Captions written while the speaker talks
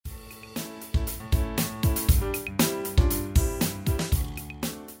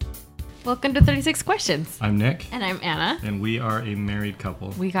Welcome to 36 Questions. I'm Nick. And I'm Anna. And we are a married couple.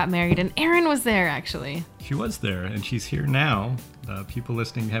 We got married and Erin was there, actually. She was there, and she's here now. People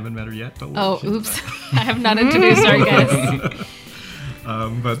listening haven't met her yet, but oops. I have not introduced our guest.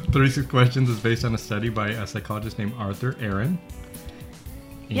 But 36 Questions is based on a study by a psychologist named Arthur Aron.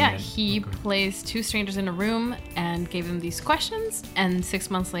 Yeah, he placed two strangers in a room and gave them these questions, and 6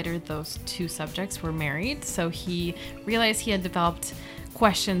 months later, those two subjects were married. So he realized he had developed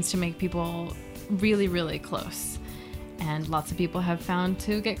questions to make people really, really close. And lots of people have found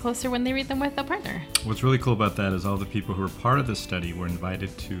to get closer when they read them with a partner. What's really cool about that is all the people who were part of this study were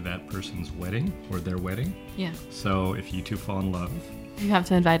invited to that person's wedding or their wedding. Yeah. So if you two fall in love, you have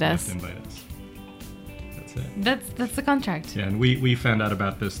to invite us. You have to invite us. That's it. That's the contract. Yeah, and we found out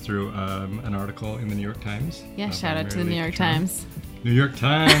about this through an article in the New York Times. Yeah, shout out to the New York Times. New York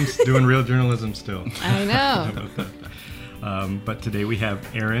Times, doing real journalism still. I know. How about that? But today we have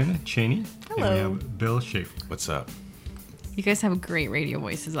Erin Cheney. Hello. And we have Bill Schaefer. What's up? You guys have great radio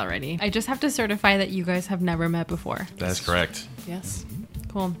voices already. I just have to certify that you guys have never met before. That's correct. Yes.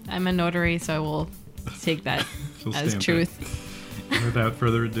 Cool. I'm a notary, so I will take that as truth. Without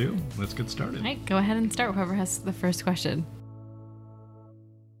further ado, let's get started. All right, go ahead and start. Whoever has the first question.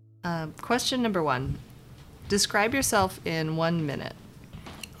 Question number 1. Describe yourself in 1 minute.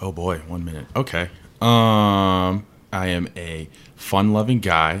 Oh boy, 1 minute. Okay. I am a fun-loving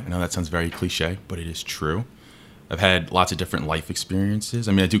guy. I know that sounds very cliche, but it is true. I've had lots of different life experiences.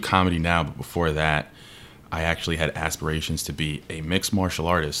 I mean, I do comedy now, but before that, I actually had aspirations to be a mixed martial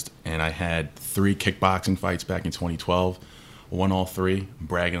artist, and I had 3 kickboxing fights back in 2012. Won all 3. I'm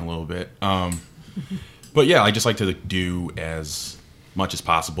bragging a little bit. But yeah, I just like to do as much as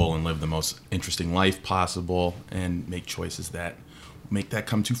possible and live the most interesting life possible and make choices that make that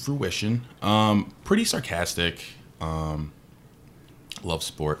come to fruition. Pretty sarcastic. Love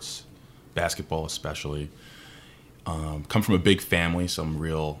sports, basketball especially. Come from a big family, so I'm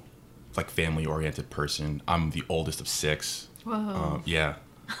real, family-oriented person. I'm the oldest of 6. Whoa. Yeah.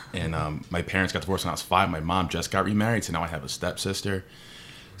 And my parents got divorced when I was 5. My mom just got remarried, so now I have a stepsister.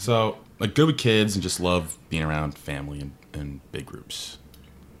 So, good with kids and just love being around family and big groups.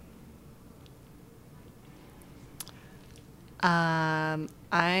 I'm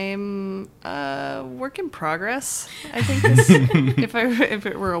a work in progress. I think if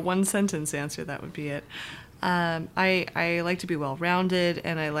it were a 1-sentence answer, that would be it. I like to be well-rounded,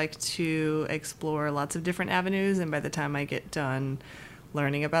 and I like to explore lots of different avenues, and by the time I get done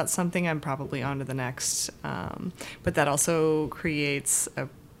learning about something, I'm probably on to the next. But that also creates a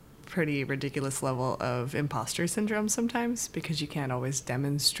pretty ridiculous level of imposter syndrome sometimes, because you can't always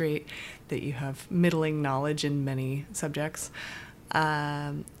demonstrate that you have middling knowledge in many subjects.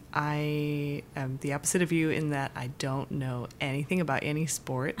 I am the opposite of you in that I don't know anything about any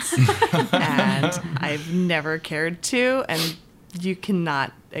sports, and I've never cared to, and you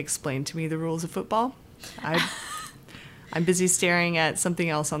cannot explain to me the rules of football. I'm busy staring at something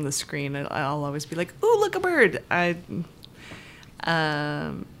else on the screen, and I'll always be like, "Ooh, look, a bird!" I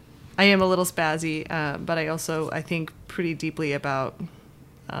am a little spazzy, but I think pretty deeply about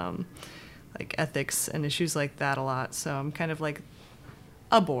ethics and issues like that a lot. So I'm kind of like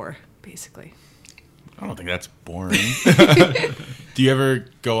a bore, basically. I don't think that's boring. Do you ever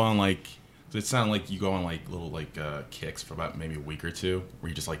go on does it sound like you go on little kicks for about maybe a week or two, where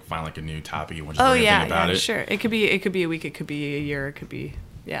you just find a new topic you want to learn anything about it? Sure. It could be a week, it could be a year, it could be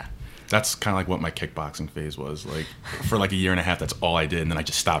That's kind of what my kickboxing phase was. For a year and a half, that's all I did, and then I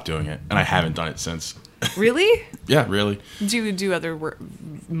just stopped doing it, and I haven't done it since. Really? Yeah, really. Do you do other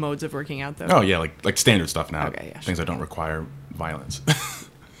modes of working out, though? Oh, yeah, like standard stuff now. Okay, yeah, Things that don't require violence.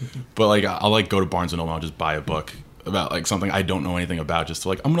 But I'll go to Barnes & Noble and I'll just buy a book about something I don't know anything about, just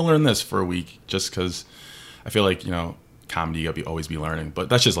to I'm going to learn this for a week, just because I feel comedy you'll always be learning. But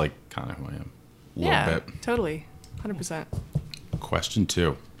that's just kind of who I am. A little bit. Totally. 100%. Question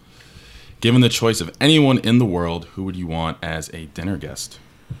 2. Given the choice of anyone in the world, who would you want as a dinner guest?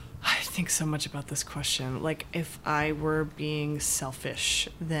 I think so much about this question. If I were being selfish,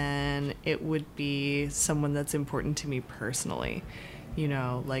 then it would be someone that's important to me personally.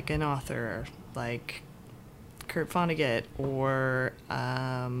 An author, like Kurt Vonnegut, or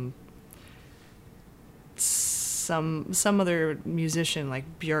some other musician, like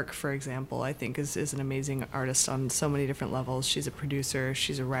Björk, for example. I think is an amazing artist on so many different levels. She's a producer,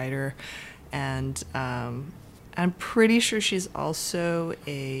 she's a writer, and I'm pretty sure she's also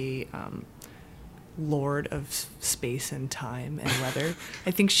a lord of space and time and weather.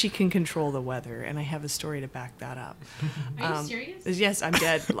 I think she can control the weather, and I have a story to back that up. Are you serious? Yes, I'm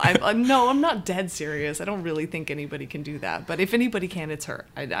dead. No, I'm not dead serious. I don't really think anybody can do that. But if anybody can, it's her.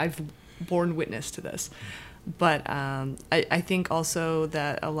 I've borne witness to this. But I think also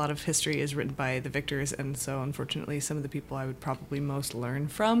that a lot of history is written by the victors, and so unfortunately some of the people I would probably most learn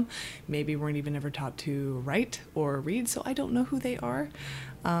from maybe weren't even ever taught to write or read, so I don't know who they are.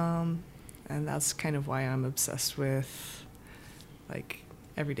 And that's kind of why I'm obsessed with like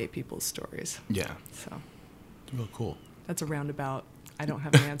everyday people's stories. Yeah. So Real cool. that's a roundabout. I don't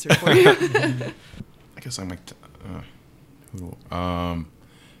have an answer for you. I guess I'm like,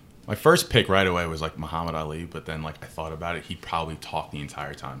 my first pick right away was like Muhammad Ali, but then like I thought about it, he probably talked the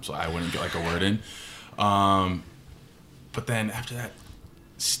entire time, so I wouldn't get like a word in. But then after that,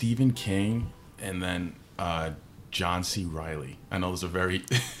 Stephen King, and then John C. Reilly. I know those are very,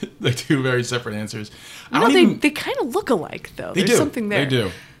 they're two very separate answers. They kind of look alike though. There's something there. They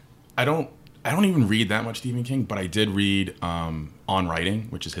do. I don't even read that much Stephen King, but I did read On Writing,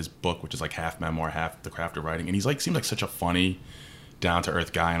 which is his book, which is like half memoir, half the craft of writing, and he's like seems like such a funny, down to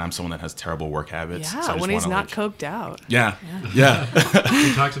earth guy, and I'm someone that has terrible work habits. Yeah, so when he's not coked out. Yeah.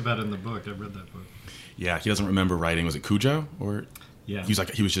 He talks about it in the book. I read that book. Yeah, he doesn't remember writing. Was it Cujo or? Yeah.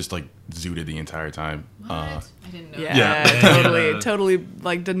 He was just like zooted the entire time. What? I didn't know. Yeah, Yeah. totally.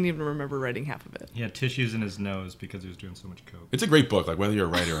 Like, didn't even remember writing half of it. He had tissues in his nose because he was doing so much coke. It's a great book. Like whether you're a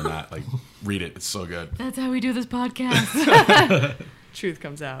writer or not, like read it. It's so good. That's how we do this podcast. Truth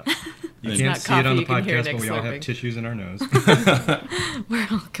comes out. You It's can't not see it on the coffee, you can hear podcast, Nick but we all slurping. have tissues in our nose. We're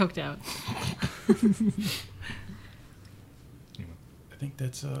all coked out. I think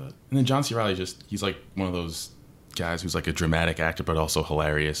that's and then John C. Reilly, he's like one of those guys who's like a dramatic actor but also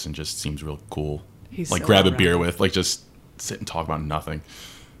hilarious and just seems real cool. He's like so grab a beer well-rounded. with, like just sit and talk about nothing.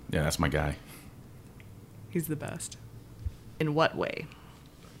 Yeah, that's my guy. He's the best. In what way?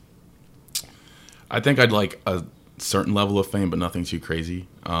 I think I'd like a certain level of fame, but nothing too crazy.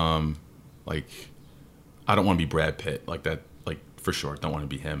 Like I don't want to be Brad Pitt, like that, like for sure. Don't want to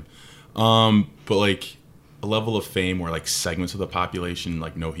be him. But like a level of fame where like segments of the population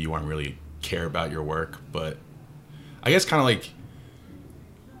like know who you are and really care about your work. But I guess kind of like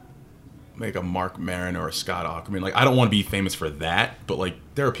a Mark Maron or a Scott Aukerman. Like I don't want to be famous for that, but like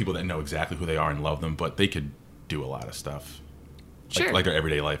there are people that know exactly who they are and love them, but they could do a lot of stuff. Sure. Like their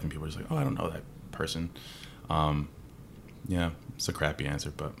everyday life, and people are just like, oh, I don't know that person. Yeah, it's a crappy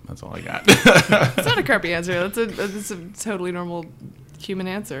answer, but that's all I got. It's not a crappy answer. That's a totally normal human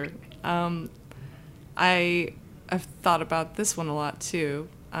answer. I've thought about this one a lot too,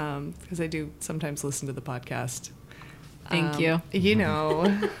 because I do sometimes listen to the podcast. Thank you. You know,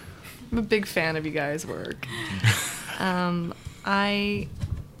 I'm a big fan of you guys' work. I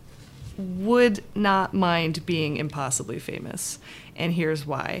would not mind being impossibly famous, and here's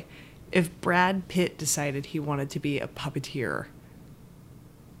why. If Brad Pitt decided he wanted to be a puppeteer,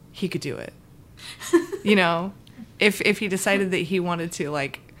 he could do it. You know, if he decided that he wanted to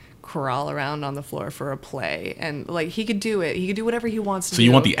like crawl around on the floor for a play, and like he could do it. He could do whatever he wants to do. So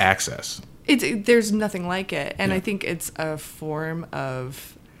you want the access? There's nothing like it, and Yeah. I think it's a form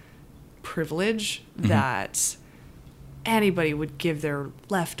of privilege that anybody would give their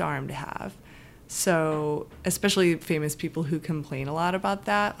left arm to have. So, especially famous people who complain a lot about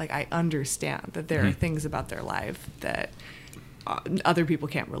that, like I understand that there are things about their life that other people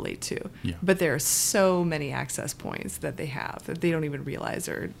can't relate to. Yeah. But there are so many access points that they have that they don't even realize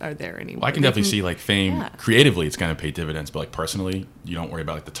are there anymore. Well, I can They definitely see like fame yeah. creatively, it's going to pay dividends, but like personally, you don't worry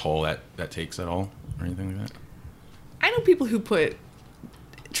about like the toll that takes at all or anything like that. I know people who put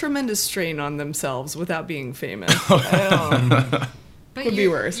tremendous strain on themselves without being famous. I But Could be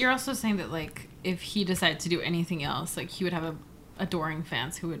worse. You're also saying that, like, if he decided to do anything else, like, he would have adoring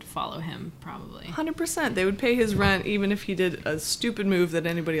fans who would follow him, probably. 100%. They would pay his rent even if he did a stupid move that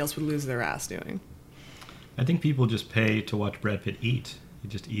anybody else would lose their ass doing. I think people just pay to watch Brad Pitt eat. He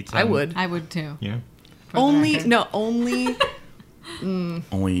just eats. I on- would. I would, too. Yeah. for the Only record.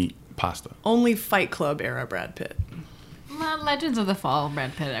 Only pasta. only Fight Club era Brad Pitt. Well, Legends of the Fall,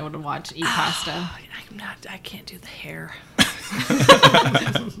 Brad Pitt, I would watch eat pasta. I can't do the hair.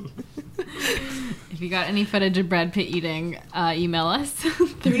 If you got any footage of Brad Pitt eating, email us.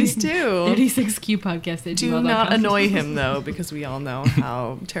 Please do. 36qpodcast@gmail.com. Do not annoy him, though, because we all know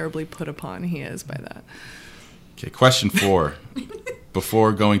how terribly put upon he is by that. Okay, question 4.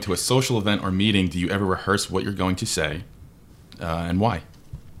 Before going to a social event or meeting, do you ever rehearse what you're going to say and why?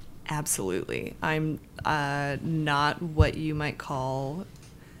 Absolutely. I'm not what you might call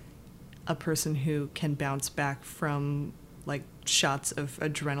a person who can bounce back from like shots of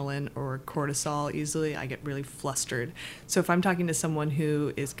adrenaline or cortisol easily. I get really flustered. So if I'm talking to someone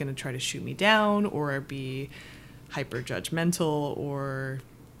who is going to try to shoot me down or be hyper judgmental or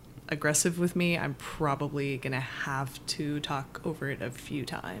aggressive with me, I'm probably going to have to talk over it a few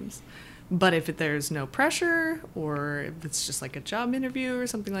times. But if there's no pressure, or if it's just like a job interview or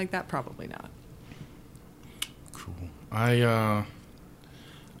something like that, probably not. Cool. I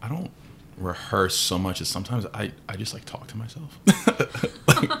don't rehearse so much as sometimes I just like talk to myself,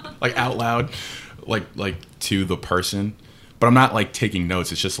 like out loud, like to the person. But I'm not like taking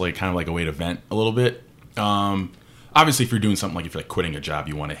notes. It's just like kind of like a way to vent a little bit. Obviously, if you're doing something like if you're like quitting a job,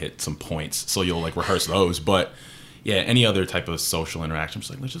 you want to hit some points, so you'll like rehearse those. But yeah, any other type of social interaction, I'm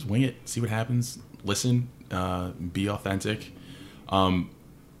just like, let's just wing it, see what happens, listen, be authentic.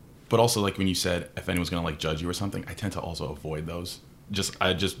 But also, like when you said, if anyone's gonna like judge you or something, I tend to also avoid those.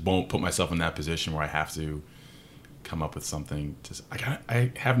 I just won't put myself in that position where I have to come up with something.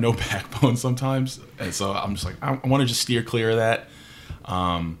 I have no backbone sometimes, and so I'm just like, I want to just steer clear of that.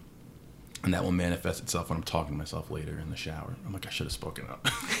 And that will manifest itself when I'm talking to myself later in the shower. I'm like, I should have spoken up.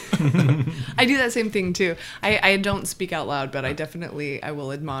 I do that same thing too. I don't speak out loud, but I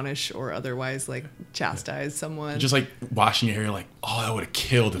will admonish or otherwise like chastise someone. Just like washing your hair, you're like, oh, I would have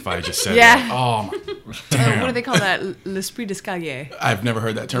killed if I just said Yeah. that. Oh, my, damn. What do they call that? L'esprit d'escalier. I've never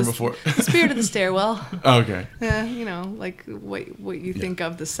heard that term before. The spirit of the stairwell. Okay. Yeah, you know, like what you think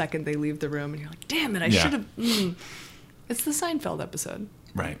of the second they leave the room, and you're like, damn it, I Yeah. should have. It's the Seinfeld episode.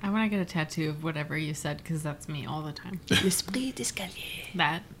 Right. I want to get a tattoo of whatever you said because that's me all the time. L'esprit d'escalier.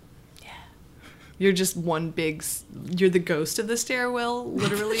 That. You're just you're the ghost of the stairwell,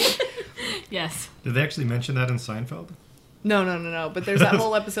 literally. Yes. Did they actually mention that in Seinfeld? No. But there's that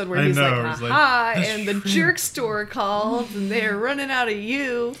whole episode where I he's know, like, it was like, ha, "That's and the true." jerk store called, and they're running out of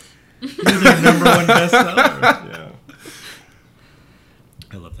you. These are #1 bestsellers. Yeah.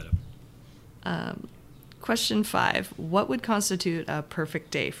 I love that. Question 5. What would constitute a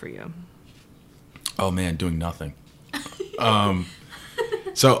perfect day for you? Oh, man, doing nothing.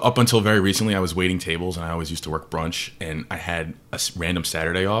 So up until very recently, I was waiting tables, and I always used to work brunch, and I had a random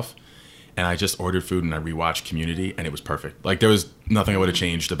Saturday off, and I just ordered food, and I rewatched Community, and it was perfect. Like, there was nothing I would have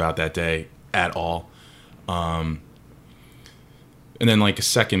changed about that day at all. And then, like, a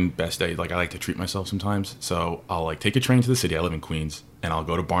second best day, like, I like to treat myself sometimes. So I'll, like, take a train to the city. I live in Queens. And I'll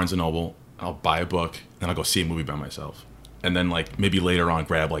go to Barnes & Noble. I'll buy a book. And I'll go see a movie by myself. And then, like, maybe later on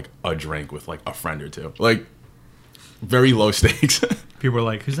grab, like, a drink with, like, a friend or two. Like, very low stakes. People are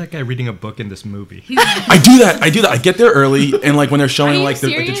like, who's that guy reading a book in this movie? I do that. I get there early. And, like, when they're showing, you like the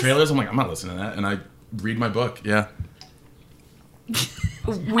serious? trailers, I'm like, I'm not listening to that. And I read my book. Yeah.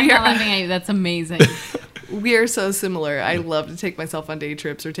 I'm not laughing at you. That's amazing. We are so similar. I love to take myself on day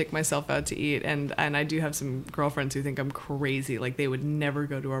trips or take myself out to eat, and I do have some girlfriends who think I'm crazy. Like, they would never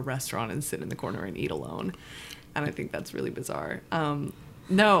go to a restaurant and sit in the corner and eat alone, and I think that's really bizarre.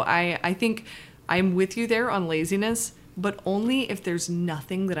 No, I think I'm with you there on laziness, but only if there's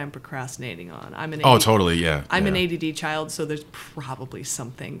nothing that I'm procrastinating on. Oh, totally, yeah. I'm yeah. an ADD child, so there's probably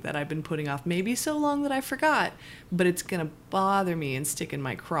something that I've been putting off, maybe so long that I forgot, but it's going to bother me and stick in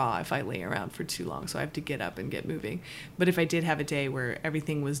my craw if I lay around for too long, so I have to get up and get moving. But if I did have a day where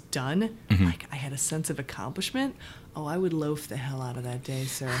everything was done, like I had a sense of accomplishment, I would loaf the hell out of that day,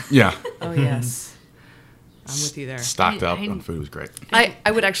 sir. Yeah. Oh, yes. I'm with you there. Stocked up I- on food was great.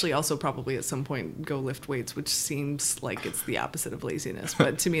 I would actually also probably at some point go lift weights, which seems like it's the opposite of laziness.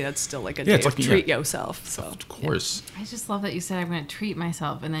 But to me, that's still like a Yeah, day it's of like- treat yeah. yourself. So Of course. I just love that you said I'm going to treat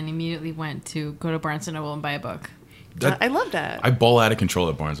myself and then immediately went to go to Barnes & Noble and buy a book. That- I love that. I ball out of control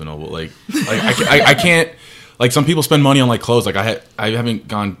at Barnes & Noble. Like I can't. Like, some people spend money on like clothes. Like I haven't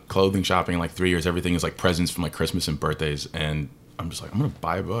gone clothing shopping in like 3 years. Everything is like presents from like Christmas and birthdays, and I'm just like, I'm gonna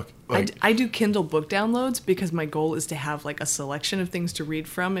buy a book. Like, I do Kindle book downloads because my goal is to have like a selection of things to read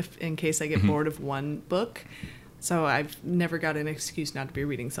from if in case I get bored of one book. So I've never got an excuse not to be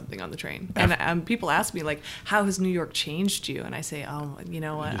reading something on the train. And people ask me like, how has New York changed you? And I say, oh, you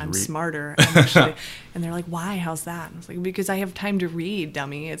know what? I'm read. smarter. I'm actually, and they're like, why? How's that? And I was like, because I have time to read,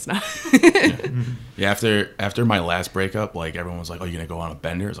 dummy. It's not. yeah. After my last breakup, like, everyone was like, oh, you gonna go on a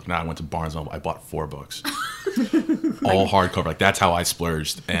bender? It's like, no, I went to Barnes & Noble. I bought 4 books, all hardcover. Like, that's how I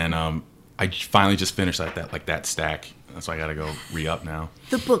splurged. And I finally just finished that stack. So I gotta go re-up now.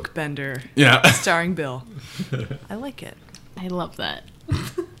 The Book Bender. Yeah. Starring Bill. I like it. I love that.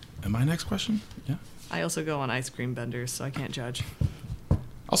 And my next question? Yeah. I also go on ice cream benders, so I can't judge.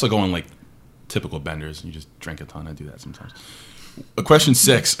 Also go on like typical benders. You just drink a ton. I do that sometimes. Question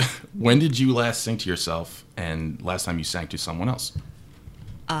 6. When did you last sing to yourself, and last time you sang to someone else?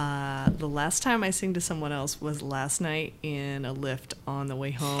 The last time I sang to someone else was last night in a Lyft on the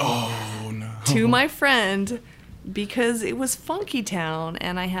way home Oh no. to my friend because it was Funky Town,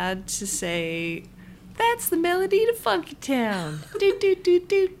 and I had to say, "That's the melody to Funky Town." Do do do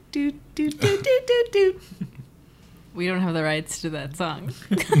do do do do do do do. We don't have the rights to that song.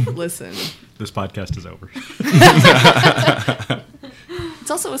 Listen. This podcast is over.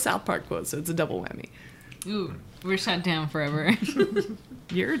 It's also a South Park quote, so it's a double whammy. Ooh, we're shut down forever.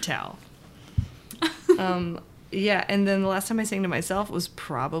 Your towel. Yeah, and then the last time I sang to myself was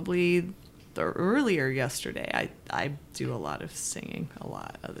probably earlier yesterday. I do a lot of singing a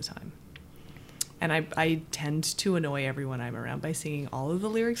lot of the time. And I tend to annoy everyone I'm around by singing all of the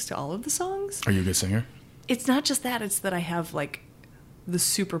lyrics to all of the songs. Are you a good singer? It's not just that, it's that I have like the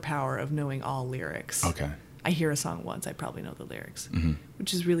superpower of knowing all lyrics. Okay. I hear a song once, I probably know the lyrics, Mm-hmm.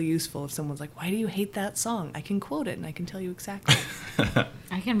 which is really useful if someone's like, why do you hate that song? I can quote it and I can tell you exactly.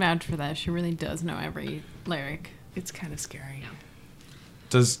 I can vouch for that. She really does know every lyric. It's kind of scary.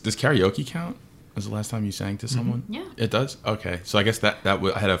 Does karaoke count? Was the last time you sang to someone? Yeah. It does? Okay. So I guess I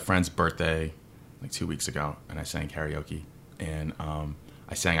had a friend's birthday like 2 weeks ago, and I sang karaoke. And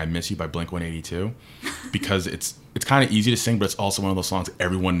I sang I Miss You by Blink-182 because it's kind of easy to sing, but it's also one of those songs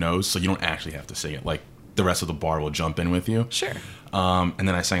everyone knows, so you don't actually have to sing it. Like, the rest of the bar will jump in with you. Sure. And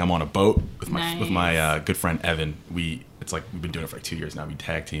then I sang I'm on a Boat with my Nice. good friend Evan. It's like we've been doing it for like 2 years now. We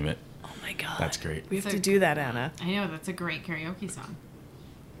tag team it. Oh my God. That's great. We have So- to do that, Anna. I know, that's a great karaoke song.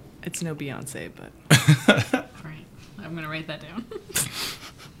 It's no Beyonce, but Right. I'm going to write that down.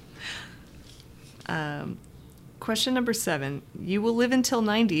 Question number 7. You will live until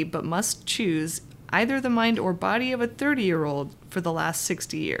 90, but must choose either the mind or body of a 30-year-old for the last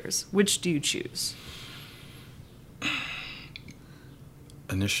 60 years. Which do you choose?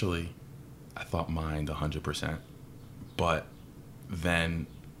 Initially, I thought mind 100%, but then,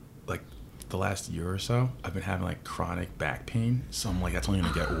 like, the last year or so, I've been having, like, chronic back pain, so I'm like, that's only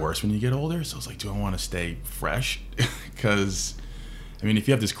going to get worse when you get older, so I was like, do I want to stay fresh? Because, I mean, if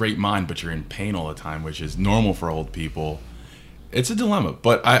you have this great mind, but you're in pain all the time, which is normal for old people, it's a dilemma,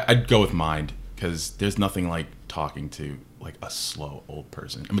 but I'd go with mind, because there's nothing like talking to, like, a slow old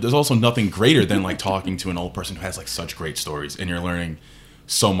person. I mean, there's also nothing greater than, like, talking to an old person who has, like, such great stories, and you're learning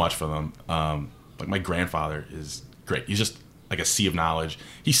so much from them. Like, my grandfather is great. He's just like a sea of knowledge.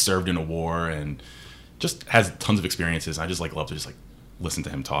 He served in a war and just has tons of experiences. I just like love to just like listen to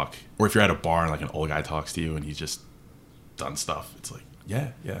him talk. Or if you're at a bar and like an old guy talks to you and he's just done stuff, it's like,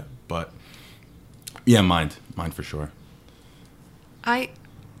 yeah. But yeah, mind for sure. I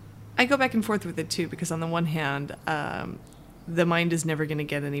go back and forth with it too, because on the one hand, the mind is never going to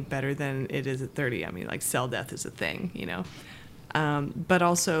get any better than it is at 30. I mean, like, cell death is a thing, you know. But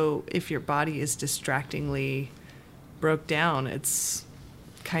also, if your body is distractingly broke down, it's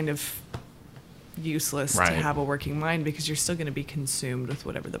kind of useless Right. to have a working mind, because you're still going to be consumed with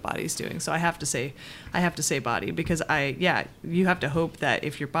whatever the body's doing. So I have to say body, because you have to hope that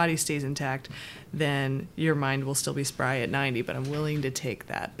if your body stays intact, then your mind will still be spry at 90. But I'm willing to take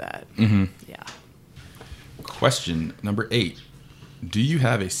that bet. Mm-hmm. Yeah. Question number 8. Do you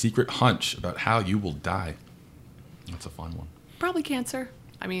have a secret hunch about how you will die? That's a fun one. Probably cancer.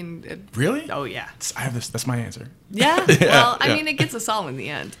 I mean, Really? Oh yeah. I have this. That's my answer. Yeah. Well, I yeah. mean, it gets us all in the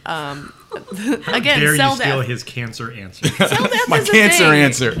end. Again, Dare cell you steal death. his cancer answer? Cell death My is a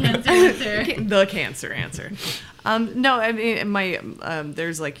cancer thing. answer. The cancer answer. No, I mean,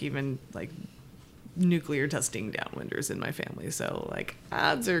 there's like even like nuclear testing downwinders in my family, so like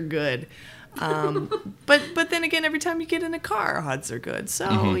odds are good. But then again, every time you get in a car, odds are good.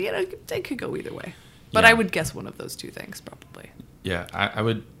 So you know, they could go either way. But Yeah. I would guess one of those two things probably. Yeah, I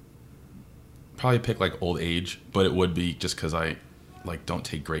would probably pick like old age, but it would be just because I like don't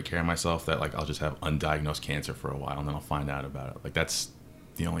take great care of myself, that like I'll just have undiagnosed cancer for a while and then I'll find out about it. Like, that's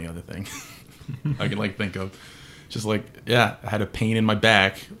the only other thing I can like think of. Just like, yeah, I had a pain in my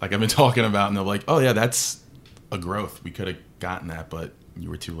back, like I've been talking about, and they're like, oh yeah, that's a growth. We could have gotten that, but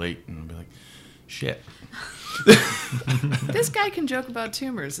you were too late. And I'll be like, shit. This guy can joke about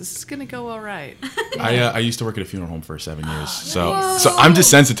tumors. This is gonna go all right. I used to work at a funeral home for 7 years, so I'm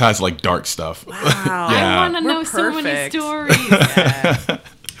desensitized to like dark stuff. Wow. Yeah. I want to We're know so many perfect. stories. Yeah.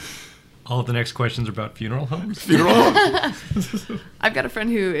 All of the next questions are about funeral homes? Funeral home. I've got a friend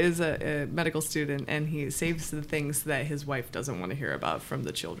who is a medical student, and he saves the things that his wife doesn't want to hear about from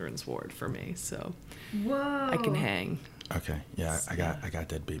the children's ward for me, so Whoa. I can hang. Okay, yeah, I got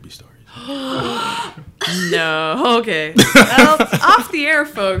dead baby stories. No, okay. Well, off the air,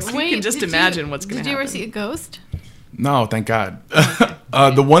 folks. Wait, you can just did imagine what's going to Did happen. you ever see a ghost? No, thank God.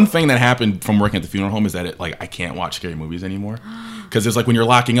 The one thing that happened from working at the funeral home is that I can't watch scary movies anymore, because there's like when you're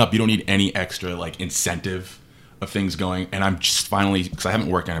locking up, you don't need any extra like incentive of things going. And I'm just finally, because I haven't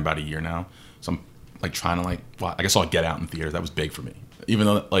worked in about a year now, so I'm like trying to well, I guess I'll Get Out in theaters. That was big for me, even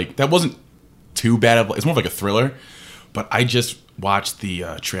though like that wasn't too bad. It's more of like a thriller, but I just watched the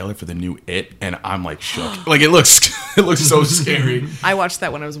trailer for the new It, and I'm like shook. Like it looks so scary. I watched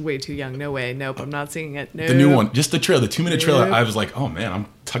that when I was way too young. No way. Nope. I'm not seeing it. Nope. The new one, just the trailer, the 2-minute trailer. Nope. I was like, oh man, I'm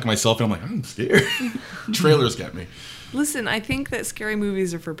tucking myself in. I'm like, I'm scared. Trailers get me. Listen, I think that scary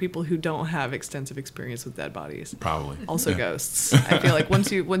movies are for people who don't have extensive experience with dead bodies. Probably. Also Yeah. ghosts. I feel like once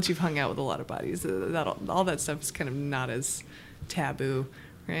you've hung out with a lot of bodies, all that stuff is kind of not as taboo,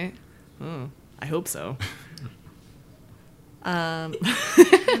 right? I hope so. I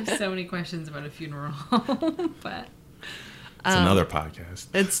have so many questions about a funeral, but It's another podcast.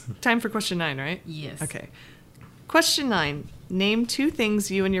 It's time for question 9, right? yes. Okay. Question 9. Name 2 things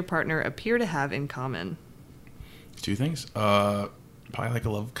you and your partner appear to have in common. 2 things. Probably like a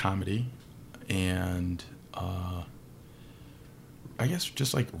love of comedy, and I guess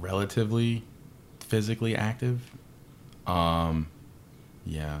just like relatively physically active.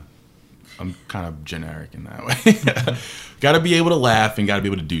 Yeah, I'm kind of generic in that way. Got to be able to laugh and got to be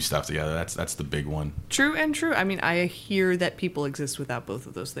able to do stuff together. That's the big one. True and true. I mean, I hear that people exist without both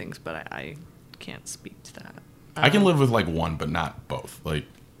of those things, but I can't speak to that. I can live with like one, but not both. Like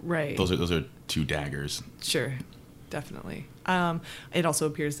Right. those are 2 daggers. Sure. Definitely. It also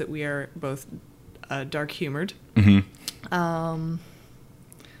appears that we are both dark humored. Mm-hmm.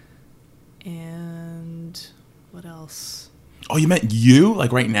 And what else? Oh, you meant you?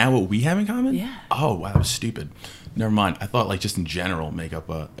 Like right now, what we have in common? Yeah. Oh, wow, that was stupid. Never mind. I thought like just in general, make up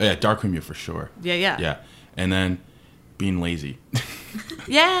dark humor for sure. Yeah. Yeah, and then being lazy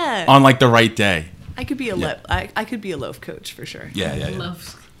Yeah. on like the right day. I could be a Yeah. I could be a loaf coach for sure. Yeah.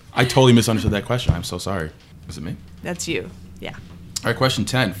 Love. I totally misunderstood that question. I'm so sorry. Was it me? That's you. Yeah. All right, question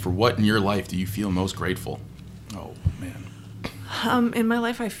 10. For what in your life do you feel most grateful? Oh, man. In my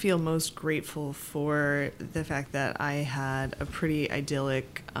life, I feel most grateful for the fact that I had a pretty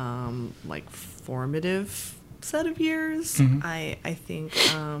idyllic, like formative set of years. Mhm. I think,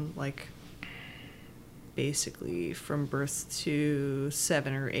 like basically from birth to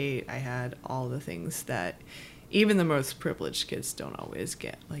 7 or 8, I had all the things that even the most privileged kids don't always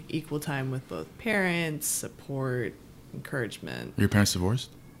get, like equal time with both parents, support, encouragement. Are your parents divorced?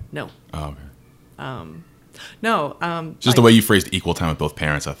 No. Oh, okay. No. Just like- the way you phrased equal time with both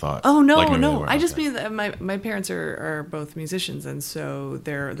parents, I thought. Oh no, like maybe they no! were. I just Okay. mean that my parents are both musicians, and so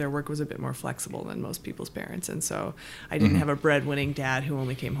their work was a bit more flexible than most people's parents, and so I didn't have a breadwinning dad who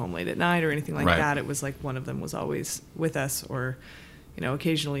only came home late at night or anything like Right. that. It was like one of them was always with us, or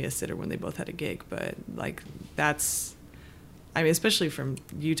occasionally a sitter when they both had a gig. But like that's, I mean, especially from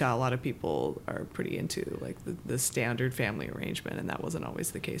Utah, a lot of people are pretty into like the standard family arrangement, and that wasn't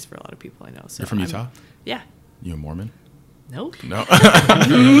always the case for a lot of people I know. So You're from I'm- Utah? Yeah. You a Mormon? Nope. No.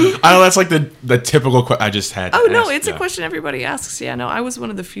 I know that's like the typical question I just had. Oh to no, ask. it's Yeah. a question everybody asks. Yeah, no, I was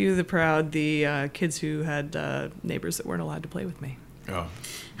one of the few, the proud, the kids who had neighbors that weren't allowed to play with me. Oh.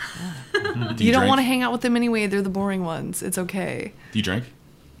 Do You don't drink? want to hang out with them anyway. They're the boring ones. It's okay. Do you drink?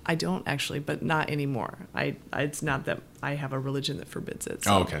 I don't actually, but not anymore. It's not that I have a religion that forbids it.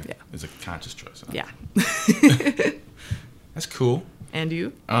 So, Oh, okay. Yeah. It's a conscious choice. Huh? Yeah. That's cool. And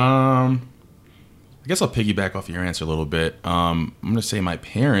you? I guess I'll piggyback off your answer a little bit. I'm gonna say my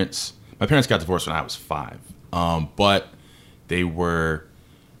parents got divorced when I was 5, but they were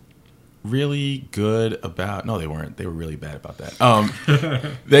really good about. No, they weren't. They were really bad about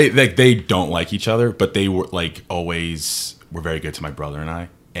that. They don't like each other, but they were like always were very good to my brother and I.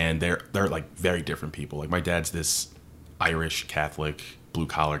 And they're like very different people. Like my dad's this Irish Catholic blue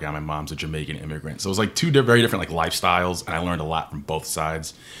collar guy. My mom's a Jamaican immigrant. So it was like 2 very different like lifestyles, and I learned a lot from both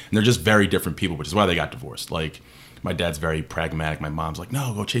sides. And they're just very different people, which is why they got divorced. Like my dad's very pragmatic. My mom's like,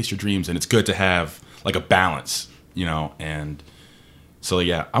 no, go chase your dreams. And it's good to have like a balance, and so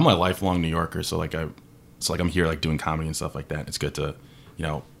yeah, I'm a lifelong New Yorker. So like I'm here like doing comedy and stuff like that. It's good to,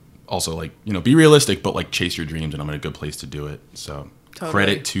 also like, be realistic, but like chase your dreams, and I'm in a good place to do it. So Totally.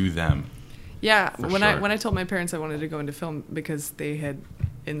 credit to them. Yeah, For when sure. I told my parents I wanted to go into film because they had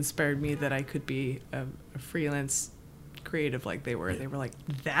inspired me that I could be a freelance creative like they were like,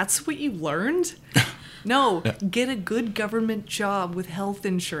 that's what you learned? No, Yeah. get a good government job with health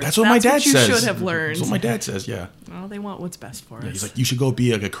insurance. That's what my dad you says. should have learned. That's what my dad says. Yeah. Well, they want what's best for us. Yeah, he's like, you should go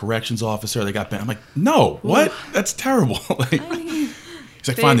be like a corrections officer. They got banned. I'm like, no, what? That's terrible. Like, he's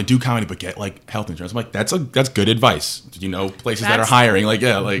like, fine, then do comedy, but get like health insurance. I'm like, that's good advice. Places that are That's- hiring. Like,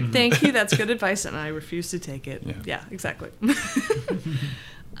 yeah, like. Thank you. That's good advice, and I refuse to take it. Yeah. Yeah, exactly.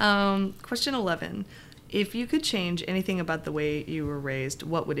 Question 11. If you could change anything about the way you were raised,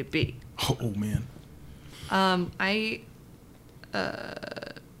 what would it be? Oh man.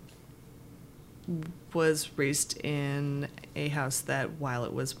 was raised in a house that, while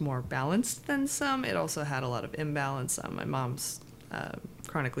it was more balanced than some, it also had a lot of imbalance. My mom's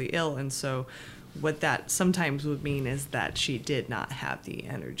chronically ill, and so what that sometimes would mean is that she did not have the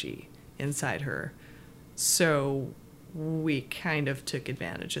energy inside her. So we kind of took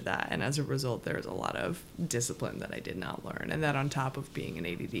advantage of that, and as a result, there was a lot of discipline that I did not learn, and that on top of being an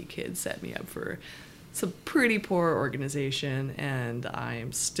ADD kid set me up for some pretty poor organization, and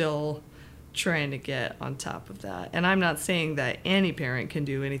I'm still trying to get on top of that. And I'm not saying that any parent can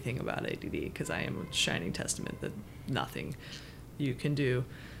do anything about ADD, because I am a shining testament that nothing you can do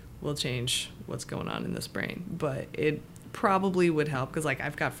will change what's going on in this brain. But it probably would help, because like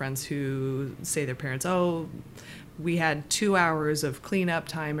I've got friends who say their parents, oh, we had 2 hours of cleanup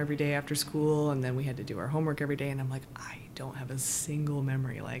time every day after school, and then we had to do our homework every day. And I'm like, I don't have a single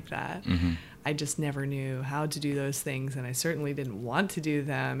memory like that. Mm-hmm. I just never knew how to do those things, and I certainly didn't want to do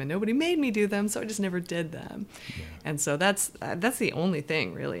them, and nobody made me do them, so I just never did them. Yeah. And so that's the only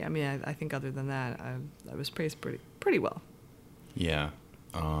thing, really. I mean, I think other than that, I was praised pretty well. Yeah.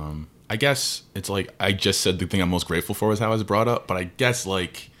 I guess it's like I just said the thing I'm most grateful for was how I was brought up, but I guess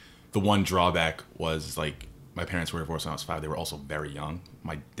like the one drawback was like my parents were divorced when I was 5. They were also very young.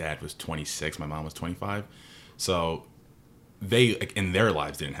 My dad was 26. My mom was 25. So they, like, in their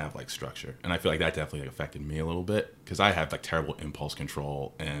lives, didn't have like structure, and I feel like that definitely affected me a little bit, because I have like terrible impulse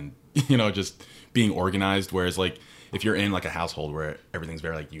control and just being organized. Whereas like if you're in like a household where everything's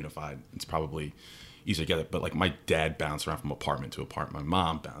very like unified, it's probably easier to get it. But like my dad bounced around from apartment to apartment. My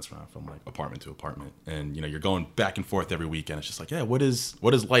mom bounced around from like apartment to apartment, and you're going back and forth every weekend. It's just like, yeah, what is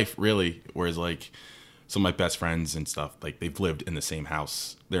life really? Whereas like some of my best friends and stuff, like they've lived in the same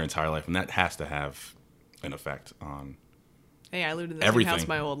house their entire life, and that has to have an effect on. Hey, I lived in the same house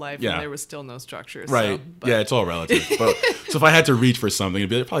my whole life, and there was still no structure. Right. So, yeah, it's all relative. But, so if I had to reach for something,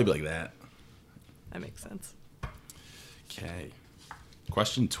 it'd probably be like that. That makes sense. Okay.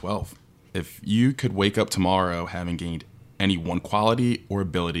 Question 12. If you could wake up tomorrow having gained any one quality or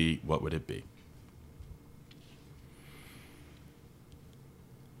ability, what would it be?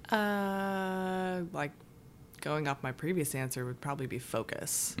 Like going off my previous answer would probably be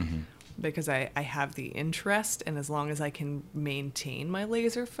focus. Mm-hmm. Because I have the interest, and as long as I can maintain my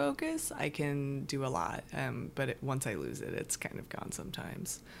laser focus, I can do a lot. But once I lose it, it's kind of gone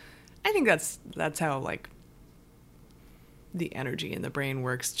sometimes. I think that's how like the energy in the brain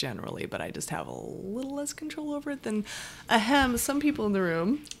works generally, but I just have a little less control over it than some people in the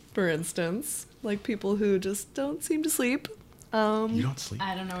room, for instance, like people who just don't seem to sleep. You don't sleep?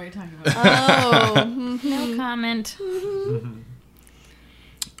 I don't know what you're talking about. Oh, no comment.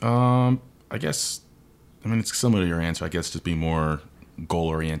 I guess, it's similar to your answer. I guess just be more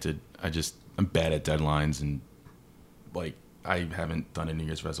goal-oriented. I'm bad at deadlines, and, like, I haven't done a New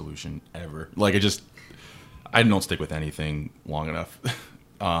Year's resolution ever. Like, I don't stick with anything long enough.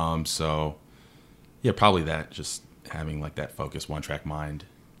 So, yeah, probably that. Just having, like, that focused one-track mind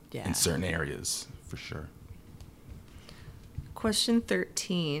in certain areas, for sure. Question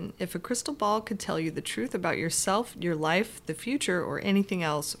 13. If a crystal ball could tell you the truth about yourself, your life, the future, or anything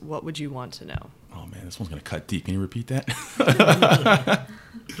else, what would you want to know? Oh, man, this one's going to cut deep. Can you repeat that?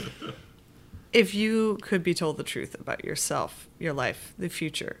 If you could be told the truth about yourself, your life, the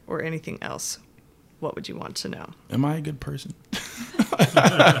future, or anything else, what would you want to know? Am I a good person?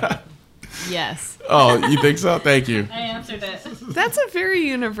 Yes. Oh, you think so? Thank you. I answered it. That's a very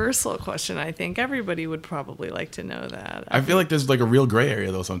universal question. I think everybody would probably like to know that. I feel like there's like a real gray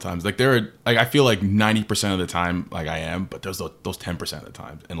area though sometimes. Like I feel like 90% of the time like I am, but there's those 10% of the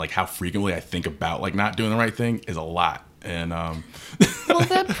time, and like how frequently I think about like not doing the right thing is a lot. And well,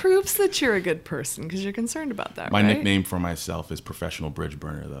 that proves that you're a good person because you're concerned about that. My right? nickname for myself is professional bridge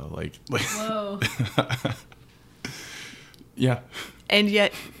burner though. Like whoa. Yeah. And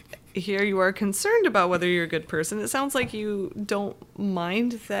yet here you are concerned about whether you're a good person. It sounds like you don't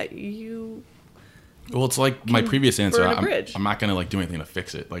mind that you. Well, it's like my previous answer. I'm not gonna like do anything to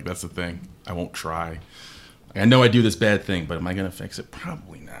fix it. Like that's the thing. I won't try. I know I do this bad thing, but am I gonna fix it?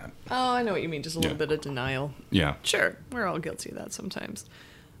 Probably not. Oh, I know what you mean. Just a little bit of denial. Yeah. Sure, we're all guilty of that sometimes.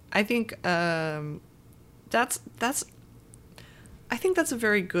 I think that's. I think that's a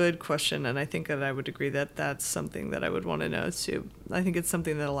very good question, and I think that I would agree that that's something that I would want to know too. I think it's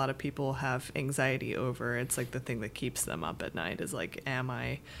something that a lot of people have anxiety over. It's like the thing that keeps them up at night is like, am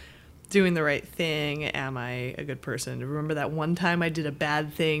I doing the right thing? Am I a good person? Remember that one time I did a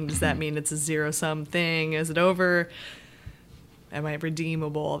bad thing? Does that mean it's a zero-sum thing? Is it over? Am I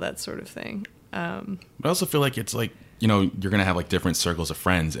redeemable? That sort of thing. But I also feel like it's like, you know, you're going to have like different circles of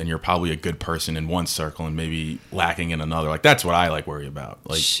friends, and you're probably a good person in one circle and maybe lacking in another. Like that's what I like worry about.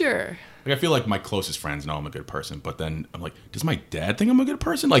 Like Sure. Like, I feel like my closest friends know I'm a good person, but then I'm like, does my dad think I'm a good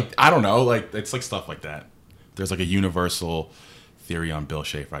person? Like, I don't know. Like, it's like stuff like that. There's like a universal theory on Bill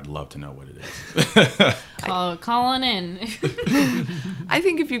Schaefer. I'd love to know what it is. Calling in. I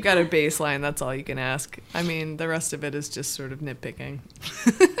think if you've got a baseline, that's all you can ask. I mean, the rest of it is just sort of nitpicking.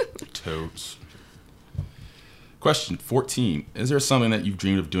 Totes. Question 14. Is there something that you've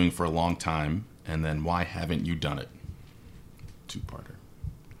dreamed of doing for a long time, and then why haven't you done it? Two-parter.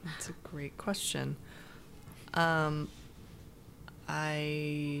 That's a great question. I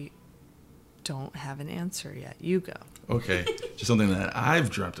don't have an answer yet. You go. Okay. Just something that I've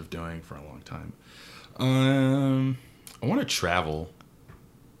dreamt of doing for a long time. I want to travel.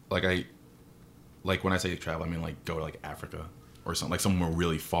 Like when I say travel, I mean like go to like Africa or something, like somewhere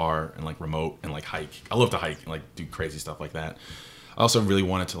really far and like remote and like hike. I love to hike and like do crazy stuff like that. I also really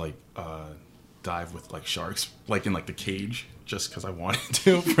wanted to like dive with like sharks, like in like the cage, just because I wanted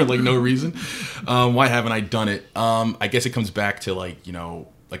to for like no reason. Why haven't I done it? I guess it comes back to like, you know,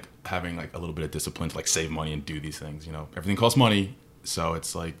 like having like a little bit of discipline to like save money and do these things. You know, everything costs money, so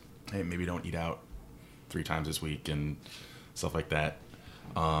it's like, hey, maybe don't eat out 3 times this week and stuff like that.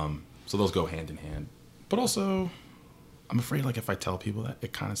 So those go hand in hand. But also, I'm afraid like if I tell people that,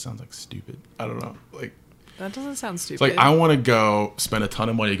 it kind of sounds like stupid. I don't know, like. That doesn't sound stupid. It's like, I want to go spend a ton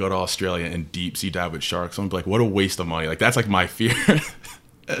of money to go to Australia and deep sea dive with sharks. I'm like, what a waste of money. Like, that's like my fear.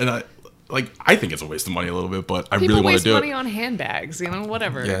 And I think it's a waste of money a little bit, but I people really want to do waste money it. on handbags, you know,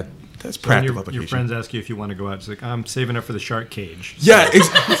 whatever. Yeah, that's So when practical your application. friends ask you if you want to go out, it's like, I'm saving up for the shark cage. Yeah,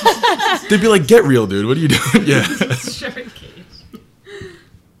 they'd be like, get real, dude. What are you doing? Yeah. Shark cage.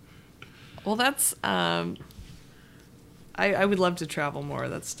 Well, that's I would love to travel more.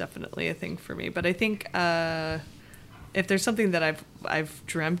 That's definitely a thing for me. But I think if there's something that I've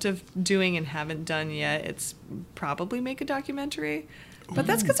dreamt of doing and haven't done yet, it's probably make a documentary. But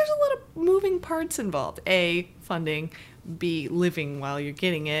that's because there's a lot of moving parts involved. A, funding. B, living while you're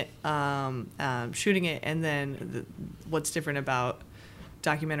getting it, shooting it, and then what's different about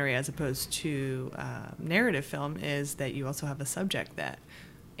documentary as opposed to narrative film is that you also have a subject that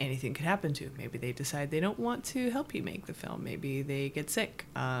anything could happen to. Maybe they decide they don't want to help you make the film. Maybe they get sick.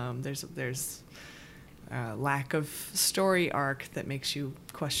 There's a lack of story arc that makes you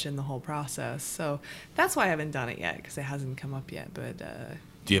question the whole process. So that's why I haven't done it yet, because it hasn't come up yet. But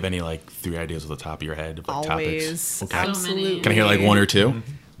Do you have any like 3 ideas off the top of your head of like always, topics? Okay. absolutely. Can I hear like 1 or 2?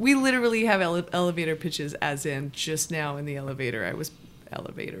 We literally have elevator pitches, as in just now in the elevator. I was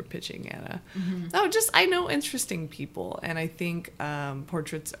elevator pitching Anna. I know interesting people, and I think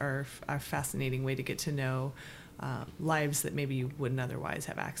portraits are a fascinating way to get to know lives that maybe you wouldn't otherwise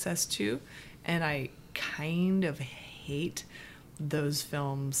have access to. And I kind of hate those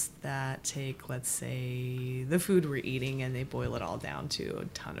films that take, let's say, the food we're eating and they boil it all down to a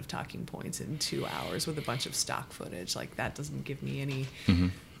ton of talking points in 2 hours with a bunch of stock footage. Like, that doesn't give me any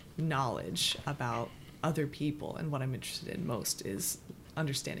knowledge about other people, and what I'm interested in most is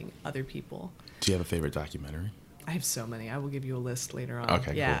understanding other people. Do you have a favorite documentary? I have so many. I will give you a list later on.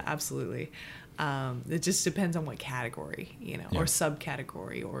 Okay, yeah, cool. Absolutely. It just depends on what category, you know, or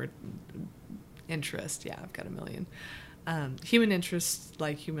subcategory or interest. Yeah, I've got a million. Human interest,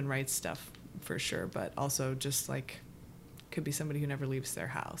 like human rights stuff, for sure, but also just like could be somebody who never leaves their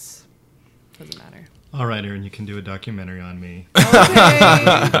house. Doesn't matter. All right, Aaron, you can do a documentary on me.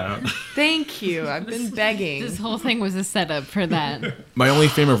 Okay. Thank you. I've been begging. This whole thing was a setup for that. My only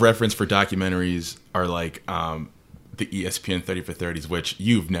frame of reference for documentaries are like the ESPN 30 for 30s, which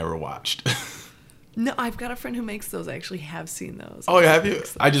you've never watched. No, I've got a friend who makes those. I actually have seen those. Oh, have you?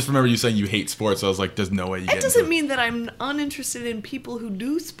 I just remember you saying you hate sports. So I was like, there's no way you get It doesn't into mean that I'm uninterested in people who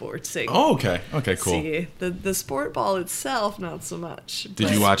do sports. Oh, okay. Okay, cool. See, the sport ball itself, not so much. Did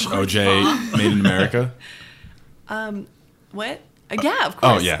you watch OJ Made in America? What? Yeah, of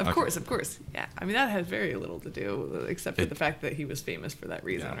course. Oh, yeah. Of course. Yeah. I mean, that has very little to do, except for the fact that he was famous for that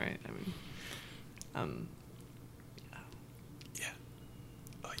reason, right? I mean, yeah.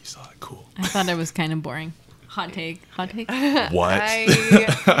 Oh, you saw it. Cool. I thought it was kind of boring. Hot take. What?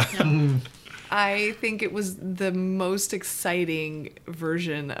 I think it was the most exciting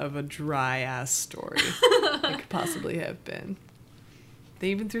version of a dry-ass story it could possibly have been. They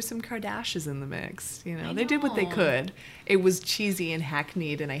even threw some Kardashians in the mix. You know, they did what they could. It was cheesy and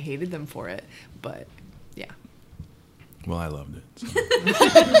hackneyed, and I hated them for it. But, yeah. Well, I loved it. So.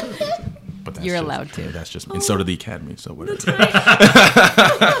 But that's You're just, allowed to. That's just me. And so did the Academy, so whatever.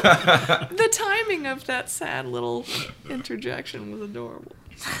 The timing of that sad little interjection was adorable.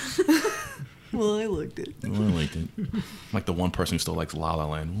 Well, I liked it. Well, I liked it. I'm like the one person who still likes La La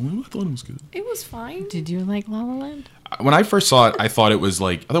Land. Well, I thought it was good. It was fine. Did you like La La Land? when I first saw it, I thought it was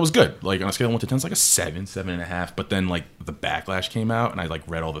like, I thought it was good. Like on a scale of 1 to 10, it's like a 7.5. But then like the backlash came out, and I like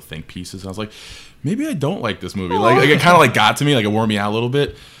read all the think pieces, and I was like, maybe I don't like this movie. Like it kind of like got to me, like it wore me out a little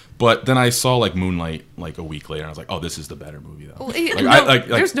bit. But then I saw like Moonlight like a week later, and I was like, oh, this is the better movie though. Well,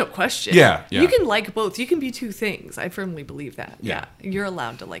 there's no question. Yeah. You can like both. You can be two things. I firmly believe that. Yeah. You're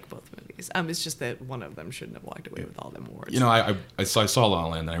allowed to like both movies. It's just that one of them shouldn't have walked away with all them awards. You know, I saw La La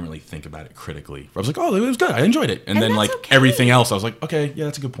Land, and I didn't really think about it critically. I was like, oh, it was good. I enjoyed it. And then like everything else, I was like, okay, yeah,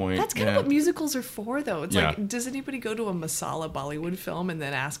 that's a good point. That's kind of what musicals are for, though. It's like, does anybody go to a Masala Bollywood film and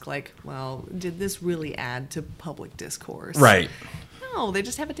then ask like, well, did this really add to public discourse? Right. No, they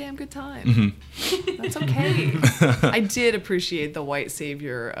just have a damn good time. Mm-hmm. That's okay. I did appreciate the white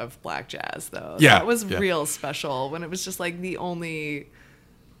savior of black jazz, though. Yeah. That was real special when it was just like the only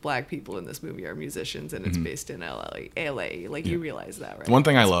black people in this movie are musicians, and it's based in LA. Like, you realize that, right? One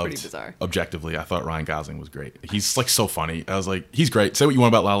thing I It's loved, pretty bizarre. objectively, I thought Ryan Gosling was great. He's like so funny. I was like, he's great. Say what you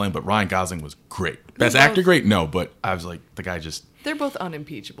want about La La Land, but Ryan Gosling was great. Best actor, great? No, but I was like, the guy just... They're both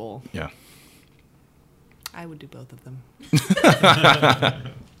unimpeachable. Yeah. I would do both of them.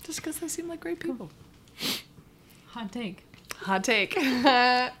 Just because they seem like great people. Hot take. Hot take.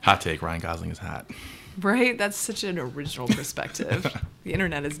 Hot take, Ryan Gosling is hot. Right? That's such an original perspective. The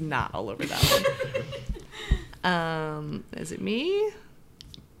internet is not all over that one. Is it me?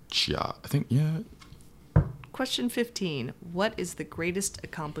 Yeah, I think, yeah. Question 15. What is the greatest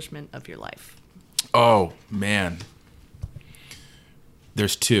accomplishment of your life? Oh, man.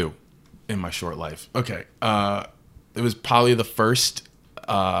 There's two in my short life. Okay. It was probably the first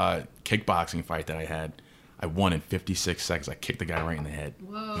kickboxing fight that I had. I won in 56 seconds. I kicked the guy right in the head.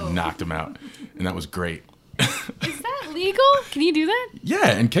 Whoa. And knocked him out. And that was great. Is that legal? Can you do that?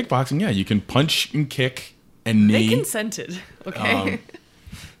 Yeah, in kickboxing, yeah. You can punch and kick and knee. They consented. Okay.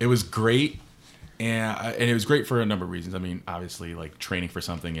 It was great. And it was great for a number of reasons. I mean, obviously, like training for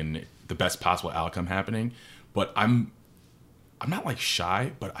something and the best possible outcome happening. But I'm not like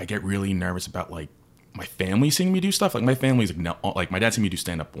shy, but I get really nervous about like my family seeing me do stuff. Like my family's like, no, like my dad seen me do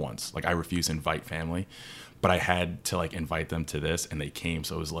stand up once. Like I refuse to invite family, but I had to like invite them to this, and they came.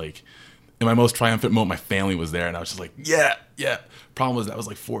 So it was like in my most triumphant moment, my family was there, and I was just like, yeah. Problem was that was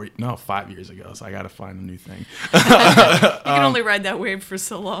like 5 years ago, so I got to find a new thing. You can only ride that wave for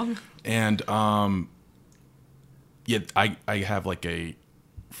so long. And yeah, I have like a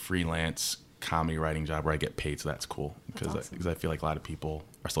freelance comedy writing job where I get paid, so that's cool because awesome. I feel like a lot of people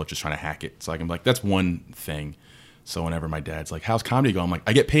are still just trying to hack it. So I can be like, that's one thing. So whenever my dad's like, how's comedy going? I'm like,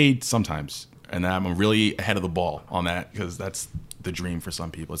 I get paid sometimes, and I'm really ahead of the ball on that because that's the dream for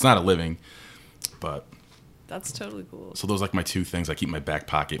some people. It's not a living, but that's totally cool. so those are like my two things I keep in my back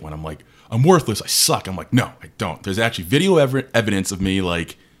pocket when I'm like, I'm worthless, I suck. I'm like, no, I don't. There's actually video evidence of me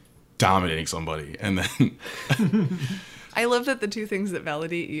like dominating somebody, and then I love that the two things that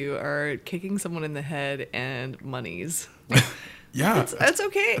validate you are kicking someone in the head and monies. yeah, That's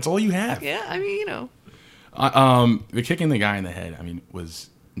okay. That's all you have. Yeah, I mean, you know. The kicking the guy in the head, I mean, was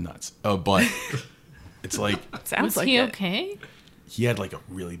nuts. But it's like Sounds Was like he it. okay? he had like a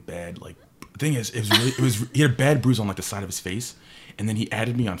really bad like. The thing is, he had a bad bruise on like the side of his face, and then he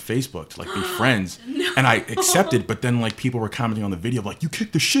added me on Facebook to like be friends, and I accepted. But then like people were commenting on the video like, you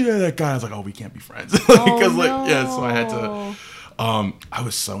kicked the shit out of that guy. I was like, oh, we can't be friends because so I had to. I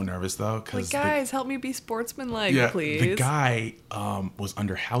was so nervous though Like, because guys, help me be sportsmanlike, please. the guy was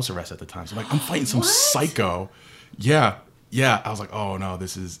under house arrest at the time, so I'm like, I'm fighting some psycho. Yeah. I was like, oh no,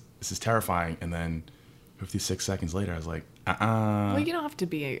 this is terrifying. And then 56 seconds later, I was like, Well, you don't have to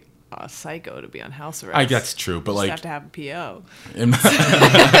be a psycho to be on house arrest. That's true, but You like just have to have a PO.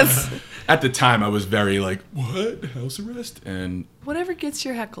 at the time, I was very like, what, house arrest? And Whatever gets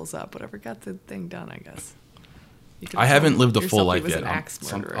your heckles up, whatever got the thing done, I guess. You can I haven't tell lived a full yourself he life was yet. an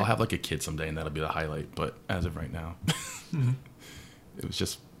axe murderer. I'll have like a kid someday, and that'll be the highlight. But as of right now, it was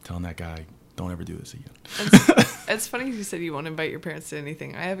just telling that guy, don't ever do this again. It's funny you said you won't invite your parents to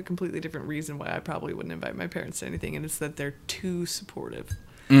anything. I have a completely different reason why I probably wouldn't invite my parents to anything, and it's that they're too supportive.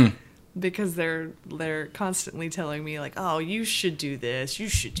 Because they're constantly telling me like, oh, you should do this, you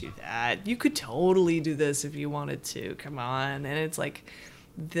should do that, you could totally do this if you wanted to, come on. And it's like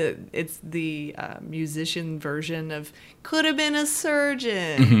it's the musician version of could have been a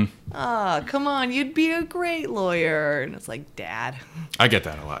surgeon. Come on, you'd be a great lawyer. And it's like, Dad. I get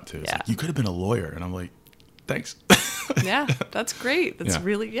that a lot too. It's Yeah. like, you could have been a lawyer, and I'm like, thanks. Yeah, that's great. That's Yeah.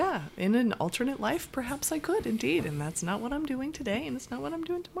 really, in an alternate life, perhaps I could indeed. And that's not what I'm doing today, and it's not what I'm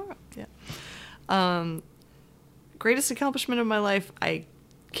doing tomorrow. Yeah. Greatest accomplishment of my life, I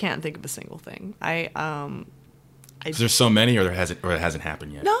can't think of a single thing. Is there so many, or it hasn't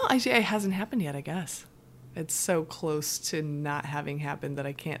happened yet? No, it hasn't happened yet, I guess. It's so close to not having happened that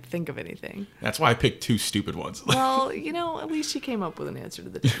I can't think of anything. That's why I picked 2 stupid ones. Well, at least you came up with an answer to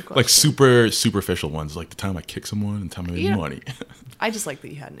the damn question. Like super superficial ones, like the time I kicked someone and the time I made money. I just like that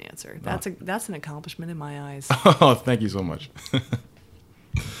you had an answer. That's an accomplishment in my eyes. Oh, thank you so much.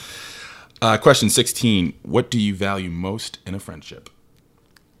 Question 16. What do you value most in a friendship?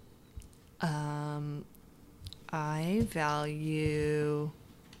 I value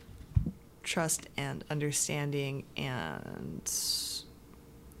trust and understanding, and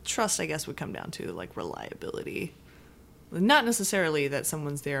trust, I guess, would come down to like reliability. Not necessarily that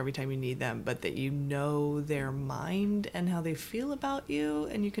someone's there every time you need them, but that you know their mind and how they feel about you,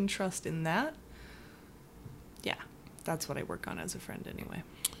 and you can trust in that. Yeah, that's what I work on as a friend anyway.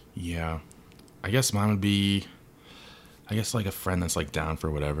 Yeah. I guess mine would be, like a friend that's like down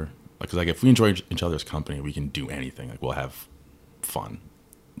for whatever. Because like if we enjoy each other's company, we can do anything. Like we'll have fun.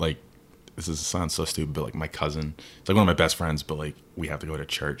 Like sounds so stupid, but like my cousin, it's like one of my best friends, but like we have to go to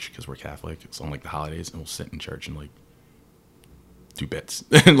church because we're Catholic. So on like the holidays, and we'll sit in church and like do bits.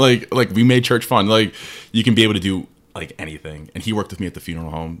 And like we made church fun. Like you can be able to do like anything. And he worked with me at the funeral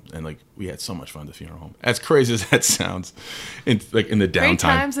home, and like we had so much fun at the funeral home. As crazy as that sounds, in the downtime. Great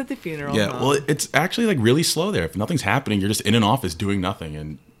times at the funeral home. Yeah, well, it's actually like really slow there. If nothing's happening, you're just in an office doing nothing,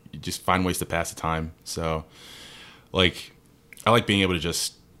 and you just find ways to pass the time. So, like, I like being able to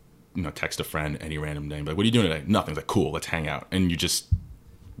just, text a friend any random day. Like, what are you doing today? Nothing. It's like, cool, let's hang out. And you just,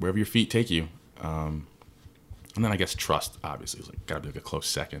 wherever your feet take you. And then I guess trust, obviously, is like, gotta be like a close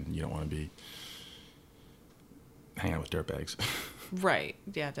second. You don't want to be hanging out with dirtbags. Right.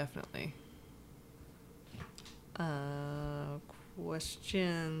 Yeah, definitely.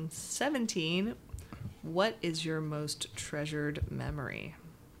 Question 17. What is your most treasured memory?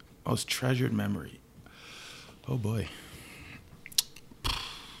 Most treasured memory. Oh boy.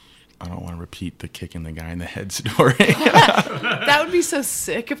 I don't want to repeat the kicking the guy in the head story. That would be so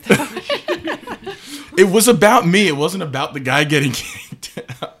sick if that It was about me. It wasn't about the guy getting kicked.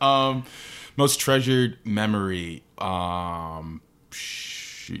 Most treasured memory.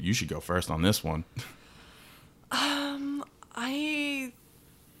 You should go first on this one. I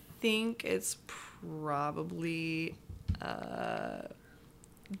think it's probably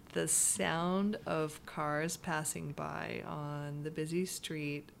the sound of cars passing by on the busy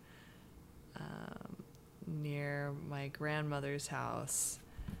street near my grandmother's house,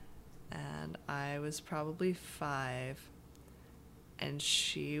 and I was probably 5, and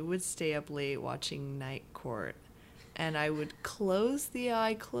she would stay up late watching Night Court, and I would close the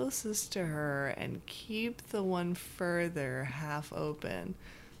eye closest to her and keep the one further half open,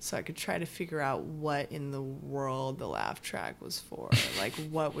 so I could try to figure out what in the world the laugh track was for, like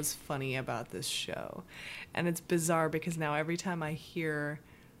what was funny about this show. And it's bizarre because now every time I hear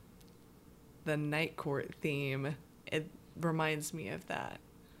the Night Court theme, it reminds me of that.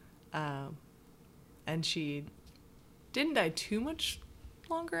 And she didn't die too much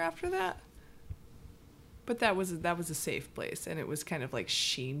longer after that. But that was a safe place, and it was kind of like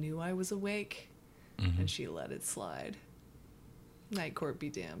she knew I was awake, and she let it slide. Night Court be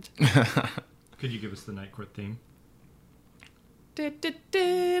damned. Could you give us the Night Court theme?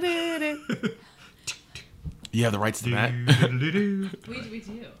 You have the rights to that? We do.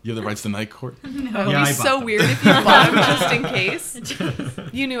 You have the rights to Night Court? No. Yeah, It would be so weird if you bought them just in case.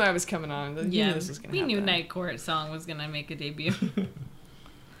 You knew I was coming on. You knew this was gonna we happen. knew Night Court song was gonna make a debut.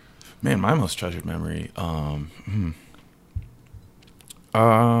 Man, my most treasured memory. My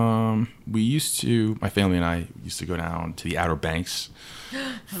family and I used to go down to the Outer Banks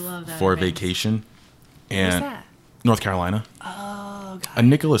I love that. for a vacation. And Where's that? North Carolina. Oh, God. A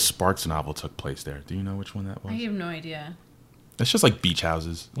Nicholas Sparks novel took place there. Do you know which one that was? I have no idea. It's just like beach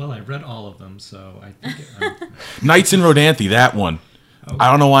houses. Well, I read all of them, so I think Nights in Rodanthe, that one. Okay.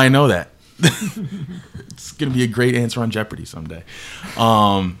 I don't know why I know that. It's going to be a great answer on Jeopardy someday.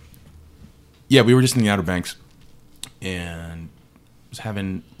 Yeah, we were just in the Outer Banks, and I was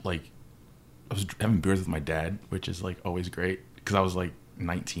having beers with my dad, which is like always great because I was like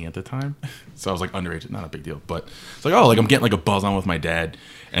 19 at the time, so I was like underage, not a big deal. But it's like, I'm getting like a buzz on with my dad,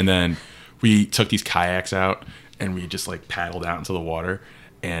 and then we took these kayaks out and we just like paddled out into the water,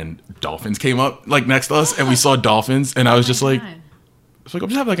 and dolphins came up like next to us, and we saw dolphins, and I was just like, it's like I'm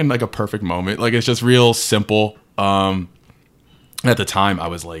just having like a perfect moment. Like it's just real simple. At the time, I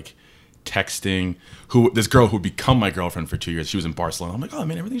was like texting this girl who would become my girlfriend for 2 years. She was in Barcelona. I'm like, oh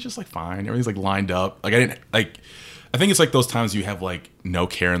man, everything's just like fine. Everything's like lined up. Like I think it's like those times you have like no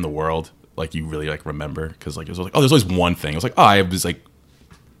care in the world. Like you really like remember because like it was like, there's always one thing. It was like, I was like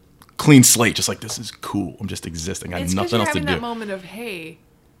clean slate, just like this is cool. I'm just existing. I have It's nothing else to having do. that moment of, hey,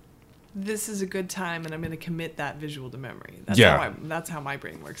 this is a good time and I'm going to commit that visual to memory. That's how my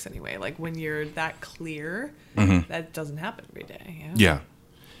brain works anyway. Like when you're that clear, that doesn't happen every day. Yeah.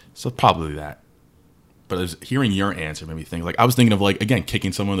 So probably that. But hearing your answer made me think, like, I was thinking of, like, again,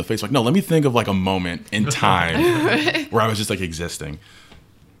 kicking someone in the face. Like, no, let me think of, like, a moment in time where I was just, like, existing.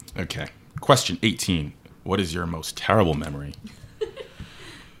 Okay. Question 18. What is your most terrible memory?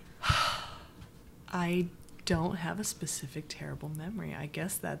 I don't have a specific terrible memory. I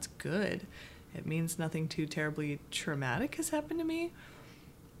guess that's good. It means nothing too terribly traumatic has happened to me.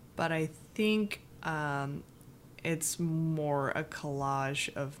 But I think it's more a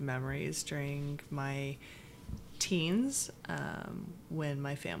collage of memories during my teens when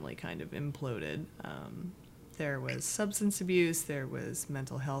my family kind of imploded. There was substance abuse, there was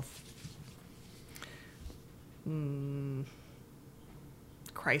mental health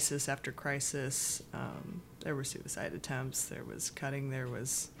crisis after crisis. There were suicide attempts, there was cutting, there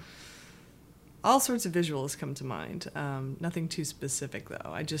was all sorts of visuals come to mind. Nothing too specific,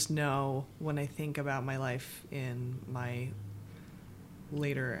 though. I just know when I think about my life in my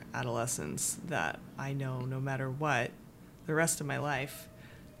later adolescence that I know no matter what, the rest of my life,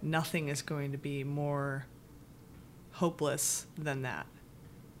 nothing is going to be more hopeless than that.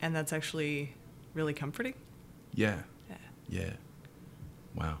 And that's actually really comforting. Yeah.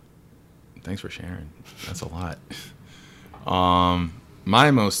 Wow. Thanks for sharing. That's a lot. My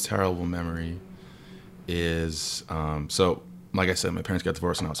most terrible memory is, so like I said, my parents got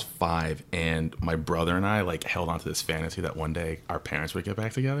divorced when I was 5, and my brother and I like held on to this fantasy that one day our parents would get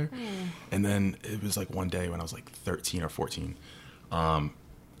back together. And then it was like one day when I was like 13 or 14. I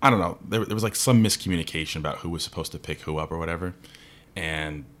don't know. There was like some miscommunication about who was supposed to pick who up or whatever.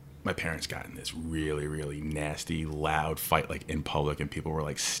 And my parents got in this really, really nasty, loud fight like in public, and people were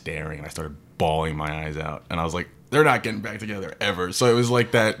like staring, and I started bawling my eyes out. And I was like, they're not getting back together ever. So it was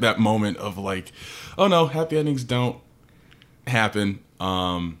like that moment of like, oh no, happy endings don't happen.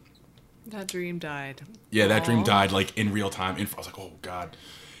 That dream died. Yeah, that dream died like in real time. I was like, oh God.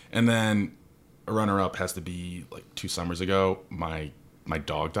 And then a runner-up has to be like 2 summers ago. My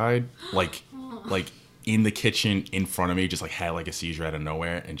dog died like in the kitchen in front of me, just like had like a seizure out of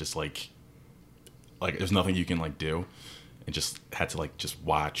nowhere, and just like there's nothing you can like do, and just had to like just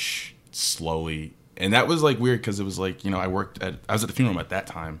watch slowly. And that was like weird because it was like, I was at the funeral at that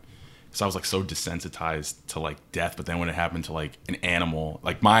time, so I was like so desensitized to like death. But then when it happened to like an animal,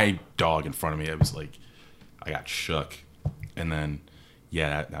 like my dog in front of me, it was like I got shook. And then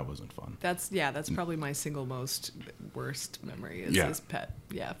that wasn't fun. That's probably my single most worst memory is this pet.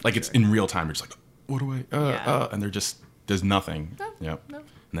 Yeah, like it's in real time. You're just like, what do I? And there's nothing. No. And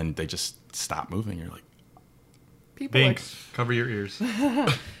then they just stop moving. You're like, Binks, cover your ears.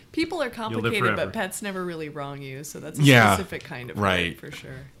 People are complicated, but pets never really wrong you. So that's a specific kind of right for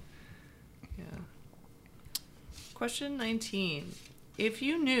sure. Yeah. Question 19. If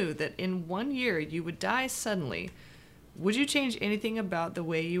you knew that in 1 year you would die suddenly, would you change anything about the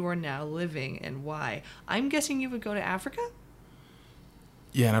way you are now living, and why? I'm guessing you would go to Africa?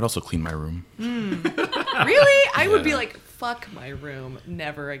 Yeah, and I'd also clean my room. Really? I would be like, fuck my room,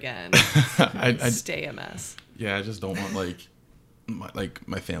 never again. I'd stay a mess. Yeah, I just don't want my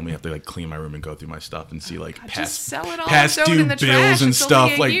family have to like clean my room and go through my stuff and see like past due bills and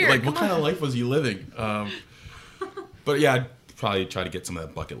stuff. Like what kind of life was you living? But yeah, I'd probably try to get some of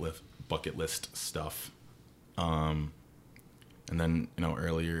that bucket list stuff. And then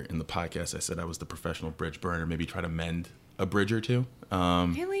earlier in the podcast I said I was the professional bridge burner. Maybe try to mend a bridge or two.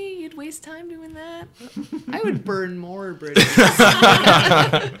 Really? You'd waste time doing that? I would burn more bridges.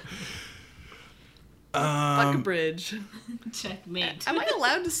 Fuck a bridge. Checkmate. Am I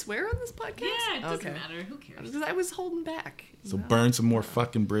allowed to swear on this podcast? Yeah, it doesn't matter. Who cares? Because I was holding back. So burn some more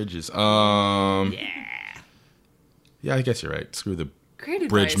fucking bridges. Yeah, I guess you're right. Screw the Great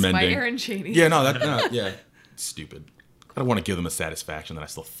bridge advice mending. by Aaron Chaney. Yeah, yeah. Stupid. I don't want to give them a satisfaction that I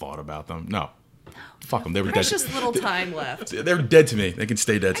still thought about them. No. Fuck them. They were dead. Precious little time left. They're dead to me. They can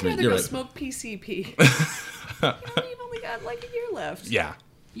stay dead to me. I'd rather go smoke PCP. You've only got like a year left. Yeah.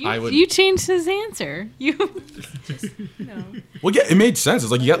 You changed his answer. Well, yeah, it made sense.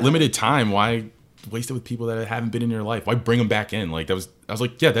 It's like you got limited time. Why waste it with people that haven't been in your life? Why bring them back in? Like I was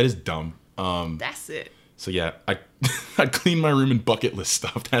like, yeah, that is dumb. That's it. So yeah, I'd clean my room and bucket list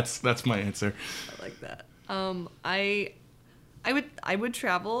stuff. That's my answer. I like that. I would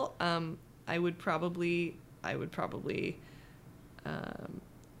travel. I would probably I'd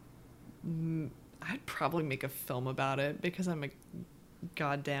probably make a film about it because I'm a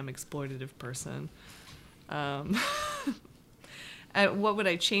goddamn exploitative person. What would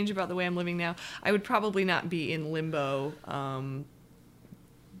I change about the way I'm living now? I would probably not be in limbo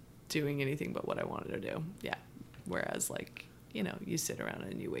doing anything but what I wanted to do. Yeah. Whereas, like, you know, you sit around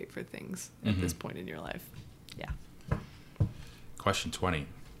and you wait for things at this point in your life. Yeah. Question 20.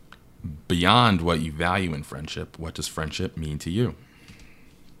 Beyond what you value in friendship, what does friendship mean to you?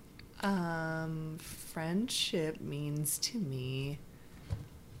 Friendship means to me,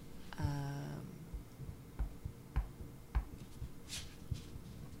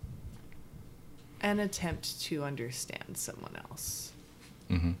 an attempt to understand someone else,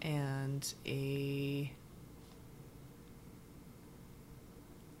 and a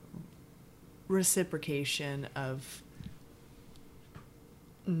reciprocation of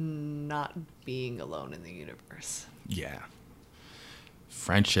not being alone in the universe. Yeah.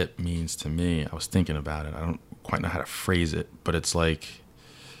 Friendship means to me, I was thinking about it. I don't quite know how to phrase it, but it's like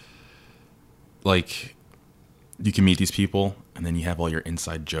you can meet these people and then you have all your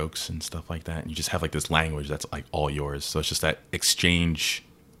inside jokes and stuff like that. And you just have like this language that's like all yours. So it's just that exchange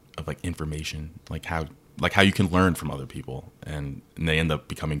of like information, like how you can learn from other people and they end up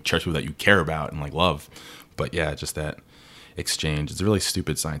becoming people that you care about and like love. But yeah, just that exchange. It's a really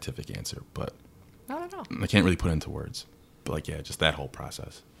stupid scientific answer, but Not at all. I can't really put it into words. But like, yeah, just that whole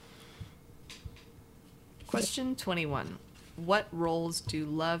process. Question 21. What roles do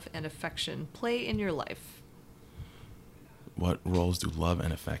love and affection play in your life? What roles do love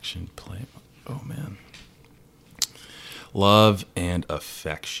and affection play? Oh, man. Love and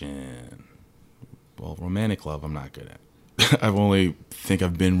affection. Well, romantic love, I'm not good at. I've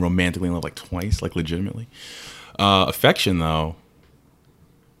been romantically in love like twice, like legitimately. Affection, though,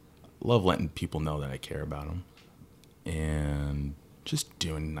 love letting people know that I care about them and just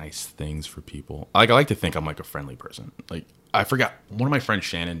doing nice things for people. Like, I like to think I'm like a friendly person. Like, I forgot, one of my friends,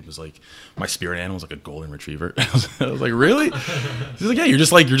 Shannon, was like, my spirit animal was like a golden retriever. I was like, really? She's like, yeah, you're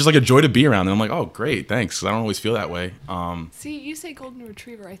just like a joy to be around. And I'm like, oh, great, thanks. 'Cause I don't always feel that way. See, you say golden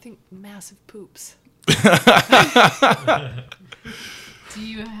retriever, I think massive poops. Do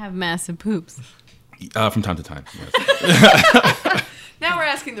you have massive poops? From time to time, yes. Now we're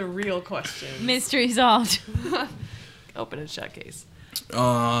asking the real question. Mystery solved. Open and shut case.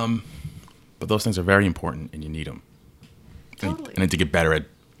 But those things are very important, and you need them. Totally. And I need to get better at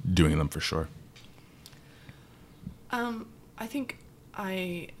doing them for sure. I think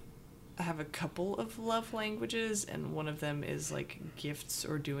I have a couple of love languages, and one of them is like gifts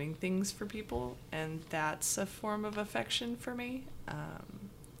or doing things for people, and that's a form of affection for me.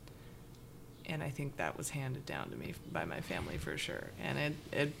 And I think that was handed down to me by my family for sure. And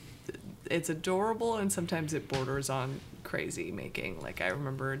it's adorable, and sometimes it borders on crazy making. Like, I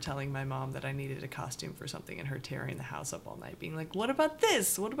remember telling my mom that I needed a costume for something and her tearing the house up all night, being like, what about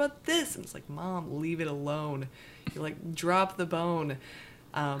this? What about this? And it's like, Mom, leave it alone. You're like, drop the bone.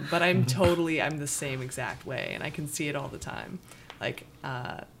 But I'm the same exact way, and I can see it all the time. Like,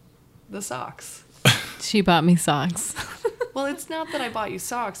 the socks. She bought me socks. Well, it's not that I bought you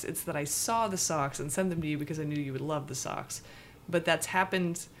socks, it's that I saw the socks and sent them to you because I knew you would love the socks. But that's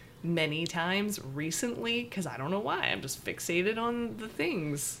happened many times recently, because I don't know why. I'm just fixated on the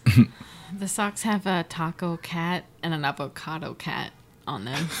things. The socks have a taco cat and an avocado cat on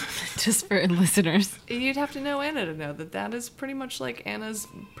them, just for listeners. You'd have to know Anna to know that is pretty much like Anna's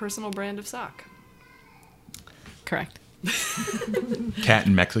personal brand of sock. Correct. Cat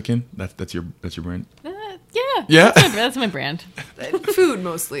and Mexican. That's your brand. Yeah. Yeah. That's my brand. Food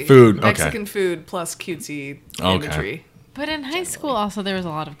mostly. Food. Okay. Mexican food plus cutesy imagery. But in high school, also, there was a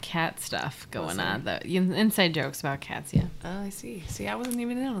lot of cat stuff going on. Inside jokes about cats, yeah. Oh, I see. See, I wasn't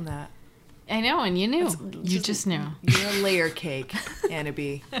even in on that. I know, and you knew. You just knew. You're a layer cake, Anna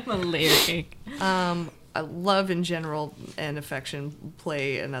B. I'm a layer cake. Love in general and affection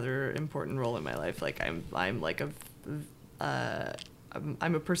play another important role in my life. Like, I'm like I'm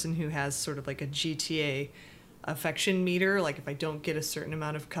a person who has sort of like a GTA affection meter. Like, if I don't get a certain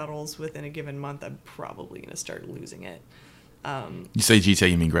amount of cuddles within a given month, I'm probably going to start losing it. You say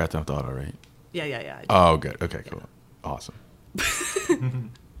GTA, you mean Grand Theft Auto, right? Yeah. Oh, good. Okay, cool. Awesome.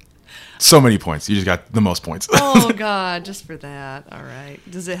 So many points. You just got the most points. Oh, God, just for that. All right.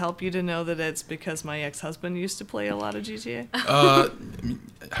 Does it help you to know that it's because my ex-husband used to play a lot of GTA?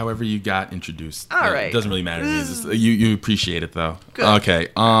 However you got introduced. All right. It doesn't really matter. You appreciate it, though. Good. Okay.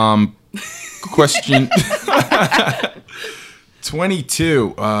 Question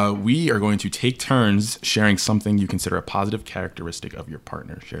 22. We are going to take turns sharing something you consider a positive characteristic of your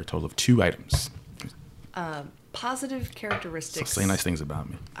partner. Share a total of 2 items. Positive characteristics. So say nice things about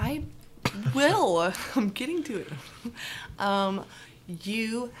me. I will. I'm getting to it.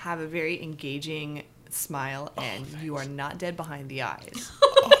 You have a very engaging smile, and you are not dead behind the eyes.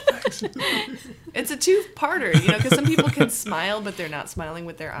 Oh, It's a two-parter, because some people can smile, but they're not smiling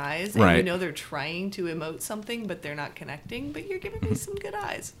with their eyes. And Right. they're trying to emote something, but they're not connecting. But you're giving me some good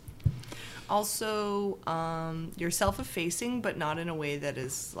eyes. Also, you're self-effacing, but not in a way that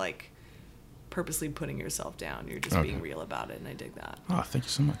is, like, purposely putting yourself down. You're just being real about it, and I dig that. Oh, thank you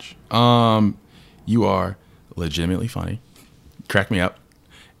so much. You are legitimately funny. Crack me up.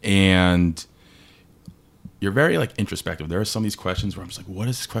 And you're very, like, introspective. There are some of these questions where I'm just like, what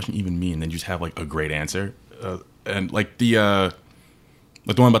does this question even mean? And then you just have, like, a great answer. And, like, the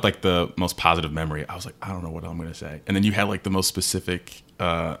one about, like, the most positive memory, I was like, I don't know what I'm going to say. And then you had, like, the most specific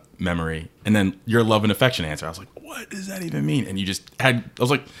memory. And then your love and affection answer, I was like, what does that even mean? And you just had, I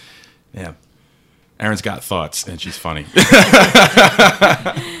was like, yeah, Erin's got thoughts, and she's funny. Is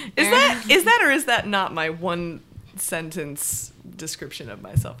that or is that not my one sentence description of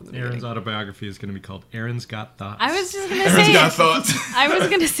myself in the Erin's beginning? autobiography is going to be called Erin's Got Thoughts. I was just gonna Erin's say. got thoughts. I was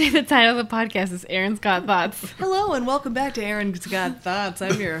gonna say the title of the podcast is Erin's Got Thoughts. Hello and welcome back to Erin's Got Thoughts.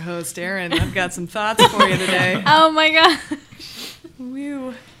 I'm your host, Erin. I've got some thoughts for you today. Oh my god.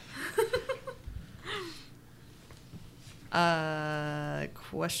 Woo.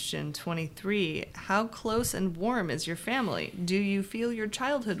 Question 23. How close and warm is your family? Do you feel your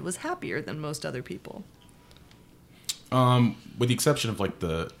childhood was happier than most other people? With the exception of, like,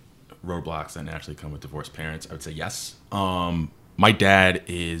 the roadblocks that naturally come with divorced parents, I would say yes. My dad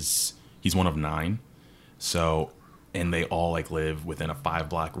he's one of 9. So, and they all, like, live within a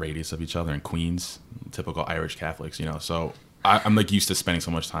 5-block radius of each other in Queens, typical Irish Catholics, So I'm, like, used to spending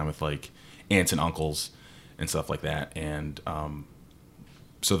so much time with, like, aunts and uncles and stuff like that. And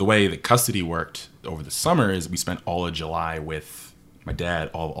so the way that custody worked over the summer is we spent all of July with my dad,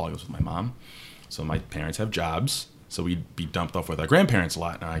 all of August with my mom. So my parents have jobs, so we'd be dumped off with our grandparents a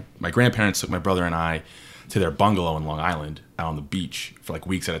lot. And my grandparents took my brother and I to their bungalow in Long Island out on the beach for, like,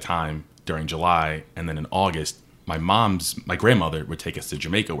 weeks at a time during July. And then in August, my grandmother would take us to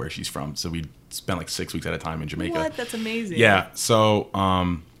Jamaica, where she's from. So we'd spend, like, 6 weeks at a time in Jamaica. What? That's amazing. Yeah. So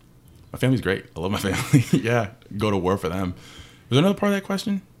my family's great. I love my family. Yeah. Go to war for them. Was there another part of that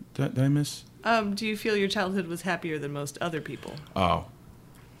question that I miss? Do you feel your childhood was happier than most other people? Oh.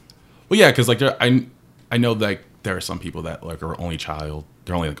 Well, yeah, because, like, I know that there are some people that, like, are only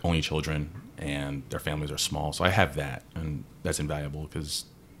children, and their families are small. So I have that, and that's invaluable because,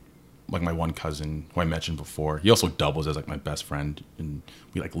 like, my one cousin who I mentioned before, he also doubles as, like, my best friend, and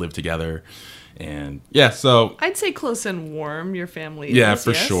we, like, live together. And yeah, so I'd say close and warm your family yeah, is,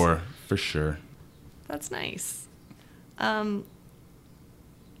 for yes? sure. For sure. That's nice.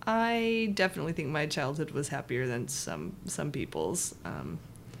 I definitely think my childhood was happier than some people's.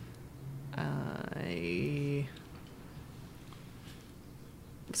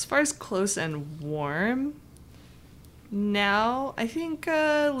 As far as close and warm, now I think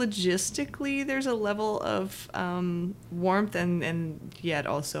logistically there's a level of warmth and yet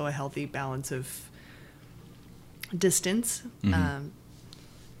also a healthy balance of distance. Mm-hmm.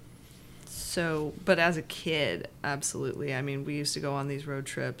 But as a kid, absolutely. I mean, we used to go on these road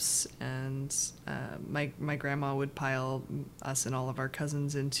trips, and my grandma would pile us and all of our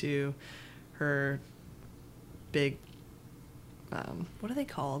cousins into her big, what are they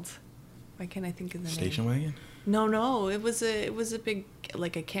called? Why can't I think of the Station name? wagon? No, it was a big,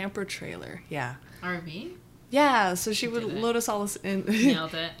 like a camper trailer. Yeah. RV? Yeah, so she would did it. load us all in.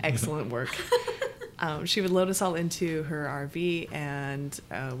 Nailed it. Excellent work. She would load us all into her RV, and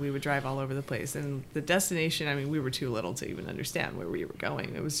we would drive all over the place. And the destination, I mean, we were too little to even understand where we were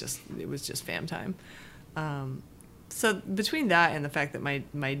going. It was just fam time. So between that and the fact that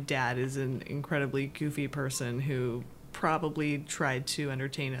my dad is an incredibly goofy person who probably tried to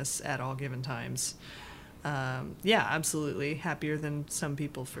entertain us at all given times, yeah, absolutely happier than some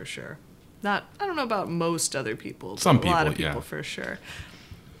people for sure. I don't know about most other people, but Some a lot people, of people yeah. for sure.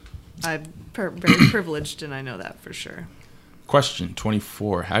 I'm very privileged, and I know that for sure. Question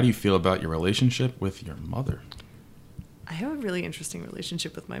 24. How do you feel about your relationship with your mother? I have a really interesting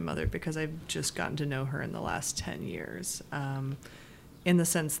relationship with my mother because I've just gotten to know her in the last 10 years. In the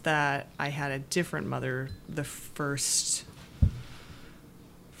sense that I had a different mother the first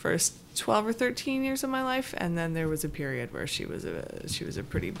 12 or 13 years of my life, and then there was a period where she was a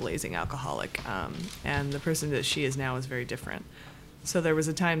pretty blazing alcoholic, and the person that she is now is very different. So there was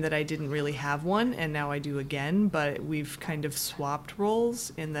a time that I didn't really have one, and now I do again, but we've kind of swapped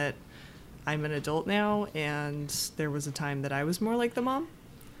roles in that I'm an adult now, and there was a time that I was more like the mom.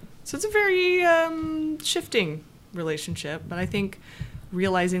 So it's a very shifting relationship, but I think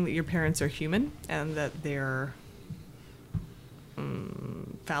realizing that your parents are human and that they're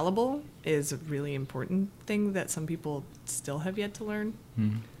fallible is a really important thing that some people still have yet to learn.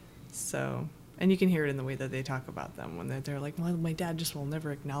 Mm-hmm. So, and you can hear it in the way that they talk about them when they're like, well, my dad just will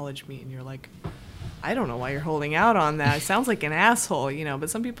never acknowledge me. And you're like, I don't know why you're holding out on that. It sounds like an asshole, but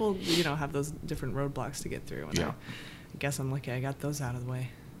some people, have those different roadblocks to get through. And I guess I'm lucky I got those out of the way.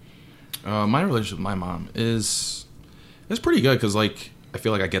 My relationship with my mom is pretty good because, like, I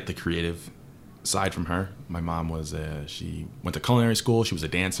feel like I get the creative side from her. My mom was she went to culinary school. She was a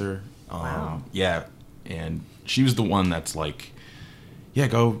dancer. Wow. Yeah, and she was the one that's like, yeah,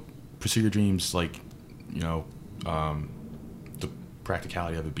 go pursue your dreams. Like, the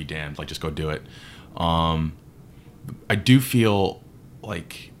practicality of it be damned. Like, just go do it. I do feel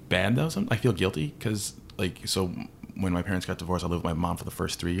like bad though. I feel guilty because, like, so when my parents got divorced, I lived with my mom for the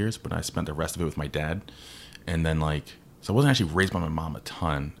first 3 years, but I spent the rest of it with my dad. And then, like, so I wasn't actually raised by my mom a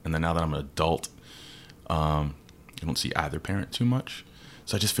ton. And then now that I'm an adult, I don't see either parent too much.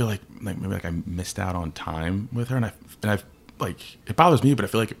 So I just feel like maybe like I missed out on time with her. And I've like, it bothers me, but I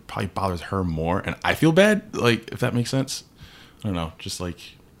feel like it probably bothers her more. And I feel bad, like, if that makes sense. I don't know, just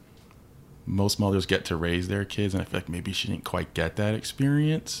like most mothers get to raise their kids, and I feel like maybe she didn't quite get that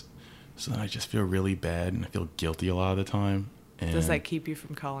experience. So then I just feel really bad, and I feel guilty a lot of the time. And does that keep you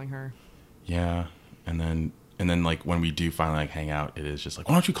from calling her? Yeah, and then like when we do finally like hang out, it is just like,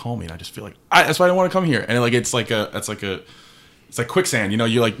 why don't you call me? And I just feel like that's why I don't want to come here. And like it's like quicksand. You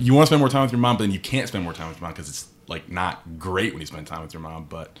want to spend more time with your mom, but then you can't spend more time with your mom because it's like not great when you spend time with your mom.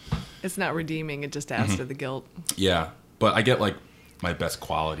 But it's not redeeming. It just adds to the guilt. Yeah, but I get like my best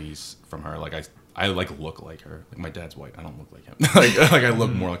qualities from her. Like I like look like her. Like my dad's white. I don't look like him. like I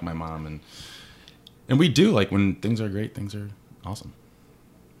look more like my mom, and we do, like, when things are great, things are awesome.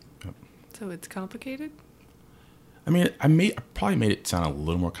 Yep. So it's complicated? I mean, I probably made it sound a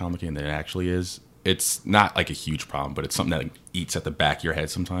little more complicated than it actually is. It's not like a huge problem, but it's something that like, eats at the back of your head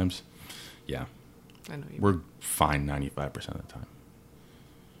sometimes. Yeah. I know We're fine 95% of the time.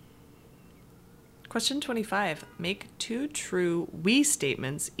 Question 25. Make 2 true we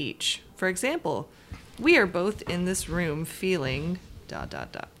statements each. For example, we are both in this room feeling ...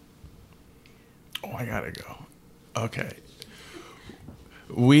 Oh, I gotta go. Okay.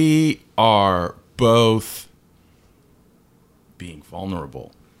 We are both being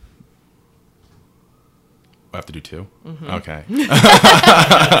vulnerable. I have to do 2? Mm-hmm. Okay.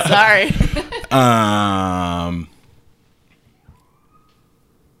 Sorry.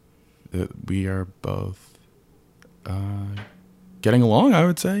 We are both getting along, I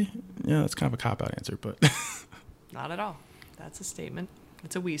would say. Yeah, that's kind of a cop-out answer, but... Not at all. That's a statement.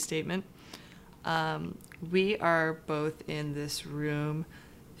 It's a we statement. We are both in this room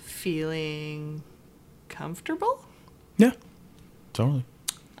feeling comfortable. Yeah, totally.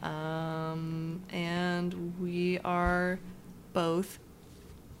 And we are both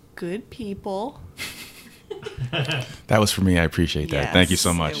good people. That was for me. I appreciate that. Yes, thank you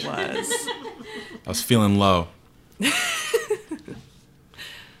so much. It was. I was feeling low.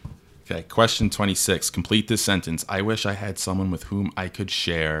 Okay, question 26. Complete this sentence. I wish I had someone with whom I could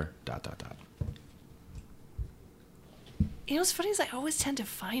share ... What's funny is I always tend to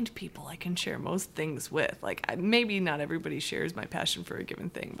find people I can share most things with. Like, maybe not everybody shares my passion for a given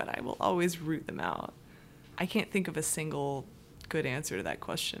thing, but I will always root them out. I can't think of a single good answer to that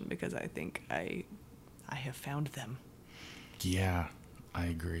question because I think I have found them. Yeah, I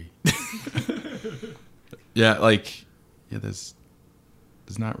agree. Yeah, there's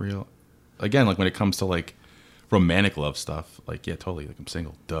not real... Again, like when it comes to like romantic love stuff, like, yeah, totally, like I'm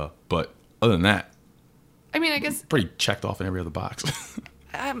single, duh. But other than that, I mean, I guess pretty checked off in every other box.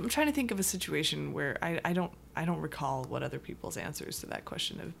 I'm trying to think of a situation where I don't recall what other people's answers to that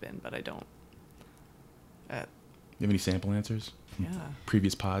question have been, but I don't. You have any sample answers? Yeah.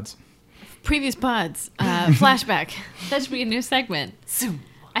 Previous pods? Previous pods. Flashback. That should be a new segment. Zoom.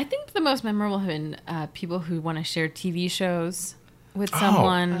 I think the most memorable have been people who want to share TV shows with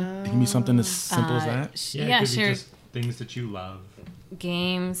someone. It can be something as simple as that? Yeah, it could be just things that you love.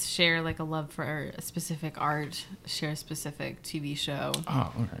 Games, share like a love for a specific art, share a specific TV show.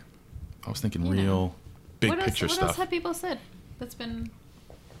 Oh, okay. I was thinking real big picture stuff. What else have people said that's been...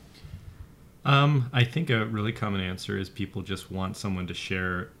 I think a really common answer is people just want someone to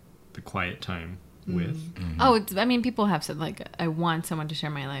share the quiet time with. Mm-hmm. Oh, people have said, like, I want someone to share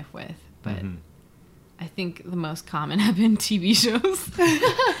my life with, but I think the most common have been TV shows.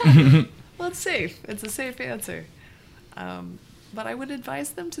 Well, it's safe. It's a safe answer. But I would advise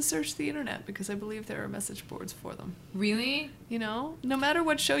them to search the internet because I believe there are message boards for them. Really? No matter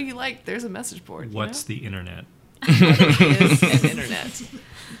what show you like, there's a message board. What's the internet? What is an internet?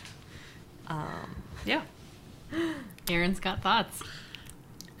 Yeah. Aaron's got thoughts.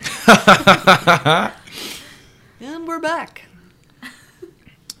 And we're back.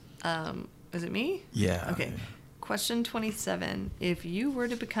 Is it me? Yeah. Okay. Question 27. If you were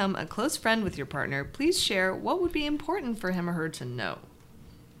to become a close friend with your partner, please share what would be important for him or her to know.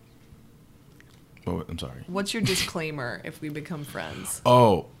 Oh, I'm sorry. What's your disclaimer if we become friends?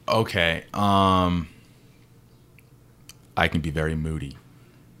 Oh, okay. I can be very moody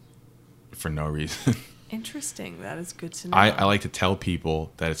for no reason. Interesting. That is good to know. I like to tell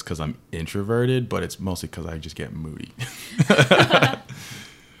people that it's because I'm introverted, but it's mostly because I just get moody.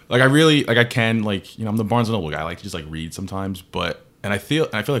 Like I can, like, I'm the Barnes & Noble guy. I like to just like read sometimes, and I feel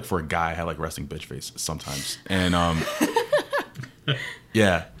like for a guy I have like resting bitch face sometimes. And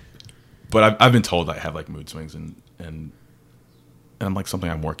yeah. But I've been told I have like mood swings and I'm like something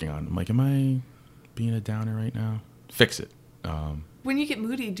I'm working on. I'm like, am I being a downer right now? Fix it. When you get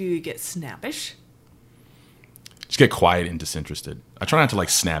moody, do you get snappish? Just get quiet and disinterested. I try not to like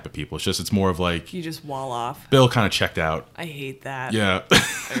snap at people. It's more of like You just wall off. Bill kind of checked out. I hate that. Yeah.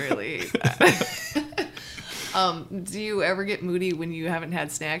 I really hate that. Do you ever get moody when you haven't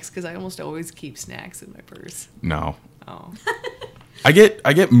had snacks? Because I almost always keep snacks in my purse. No. Oh. I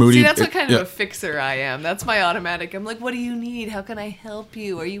get moody. See, that's what kind of a fixer I am. That's my automatic. I'm like, what do you need? How can I help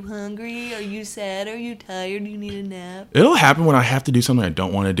you? Are you hungry? Are you sad? Are you tired? Do you need a nap? It'll happen when I have to do something I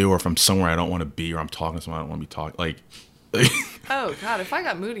don't want to do, or if I'm somewhere I don't want to be, or I'm talking to someone I don't want to be talking. Like, Oh God, if I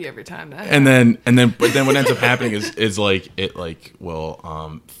got moody every time that. and then what ends up happening is like it like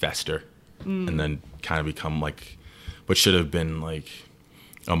will fester, and then kind of become like what should have been like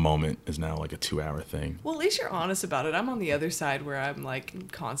a moment is now like a 2-hour thing. Well, at least you're honest about it. I'm on the other side where I'm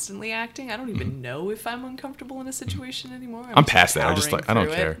like constantly acting. I don't even know if I'm uncomfortable in a situation anymore. I'm past that. I just powering like I don't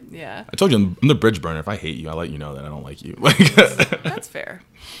through care. it. Yeah. I told you I'm the bridge burner. If I hate you, I let you know that I don't like you. Like That's fair.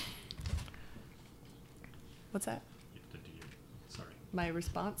 What's that? Sorry. My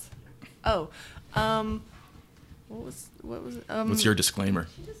response? Oh, what was it? What's your disclaimer?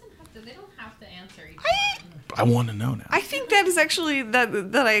 She doesn't have to. They don't have to answer each one. I want to know now. I think that is actually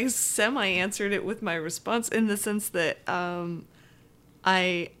that I semi-answered it with my response in the sense that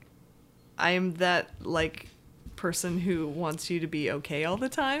I am that like person who wants you to be okay all the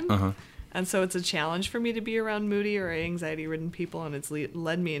time. Uh-huh. And so it's a challenge for me to be around moody or anxiety-ridden people, and it's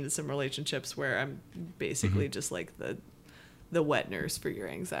led me into some relationships where I'm basically just like the wet nurse for your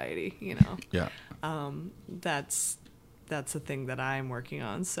anxiety, Yeah. That's a thing that I'm working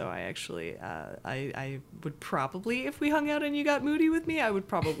on. So I actually, I would probably, if we hung out and you got moody with me, I would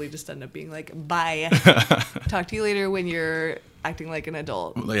probably just end up being like, bye. Talk to you later when you're acting like an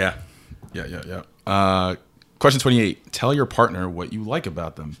adult. Yeah. Question 28. Tell your partner what you like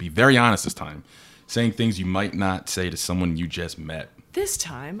about them. Be very honest this time. Saying things you might not say to someone you just met. This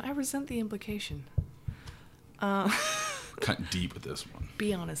time, I resent the implication. Cut deep with this one.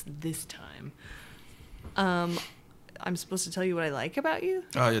 Be honest this time. I'm supposed to tell you what I like about you?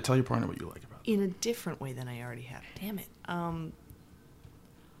 Yeah, tell your partner what you like about them. In a different way than I already have. Damn it.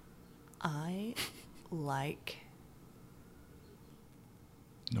 I like...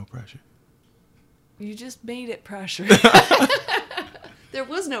 No pressure. You just made it pressure. There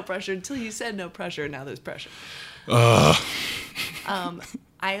was no pressure until you said no pressure. Now there's pressure. I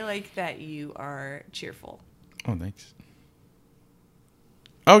like that you are cheerful. Oh, thanks.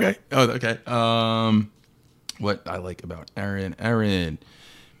 Okay. Oh, okay. What I like about Erin. Erin,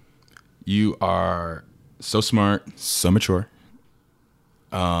 you are so smart, so mature.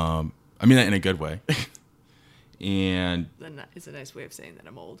 I mean that in a good way. And It's a nice way of saying that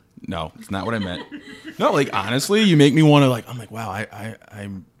I'm old. no, it's not what I meant. No, like honestly, you make me want to like. I'm like, wow, I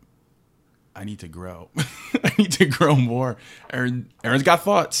need to grow. I need to grow more. Erin's got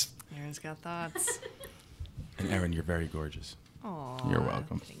thoughts. Erin's got thoughts. And Erin, you're very gorgeous. Aw, You're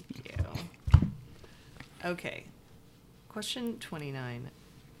welcome. Thank you. Okay. Question 29.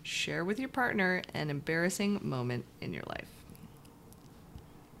 Share with your partner an embarrassing moment in your life.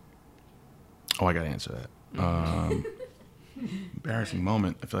 Oh, I gotta answer that. Embarrassing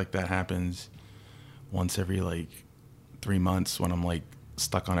moment. I feel like that happens once every like 3 months when I'm like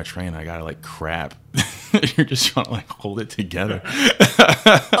stuck on a train. I gotta like crap. You're just trying to like hold it together.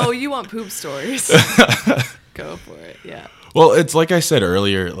 Oh, you want poop stories? Go for it. Yeah. Well, it's like I said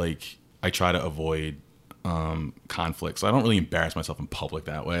earlier. Like I try to avoid conflict, so I don't really embarrass myself in public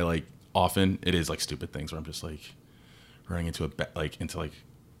that way. Like often it is like stupid things where I'm just like running into a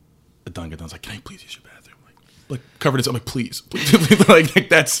Dunkin' Donuts, like, can I please use your bathroom? Like covered in something. I'm like, please. like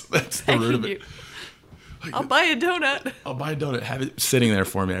that's the root of it. Like, I'll buy a donut. I'll buy a donut. Have it sitting there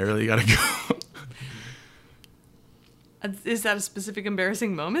for me. I really gotta go. Is that a specific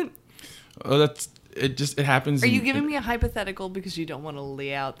embarrassing moment? Oh, it happens. Are you giving me a hypothetical because you don't want to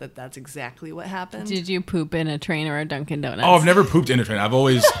lay out that that's exactly what happened? Did you poop in a train or a Dunkin' Donuts? Oh, I've never pooped in a train. I've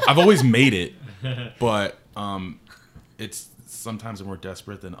always made it, but it's sometimes I'm more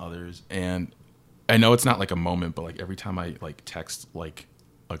desperate than others, and I know it's not like a moment, but like every time I like text like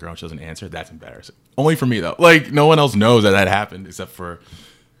a girl and she doesn't answer, that's embarrassing. Only for me though. Like no one else knows that happened except for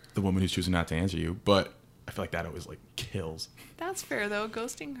the woman who's choosing not to answer you. But I feel like that always like kills. That's fair though.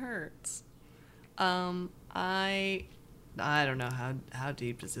 Ghosting hurts. I don't know how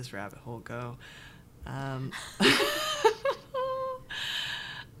deep does this rabbit hole go.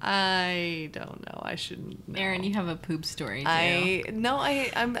 I don't know. I shouldn't know. Aaron, you have a poop story too.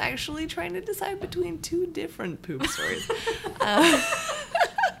 I'm actually trying to decide between two different poop stories.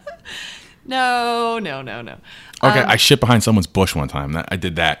 No. Okay, I shit behind someone's bush one time. I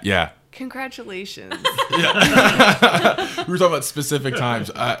did that. Yeah. Congratulations. We were talking about specific times.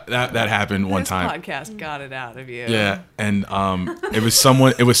 That happened one time. This podcast got it out of you. Yeah, and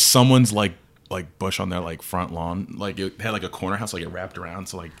it was someone's like bush on their like front lawn. Like it had like a corner house, like it wrapped around.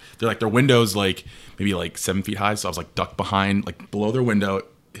 So like their windows like maybe like 7 feet high. So I was like ducked behind, like below their window,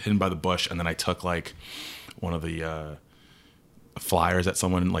 hidden by the bush, and then I took like one of the flyers that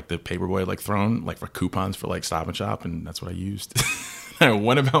someone like the paperboy like thrown like for coupons for like Stop and Shop, and that's what I used. I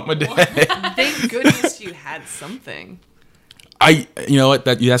went about my day. Thank goodness you had something. You know what?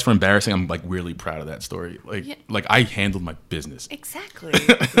 That you asked for embarrassing. I'm like weirdly proud of that story. Like I handled my business. Exactly.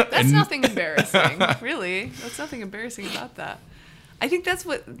 That's nothing embarrassing, really. That's nothing embarrassing about that. I think that's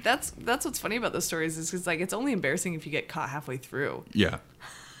what's funny about those stories is because like it's only embarrassing if you get caught halfway through. Yeah.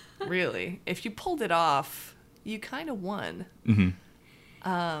 Really, if you pulled it off, you kind of won. Mm-hmm.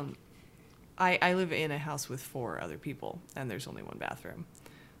 I live in a house with 4 other people, and there's only one bathroom.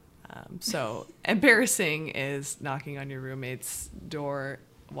 So embarrassing is knocking on your roommate's door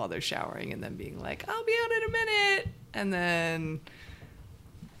while they're showering and then being like, I'll be out in a minute. And then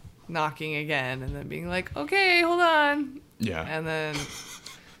knocking again and then being like, okay, hold on. Yeah. And then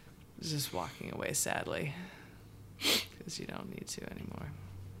just walking away sadly because you don't need to anymore.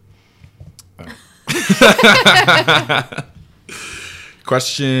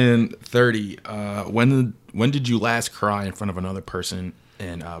 Question 30. When did you last cry in front of another person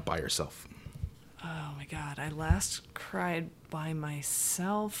and by yourself? Oh my God. I last cried by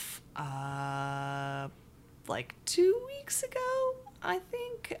myself like 2 weeks ago, I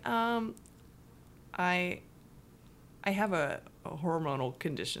think. I have a hormonal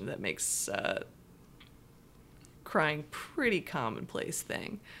condition that makes crying pretty commonplace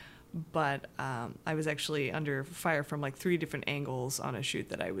thing. But I was actually under fire from like 3 different angles on a shoot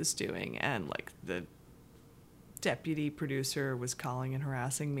that I was doing, and like the deputy producer was calling and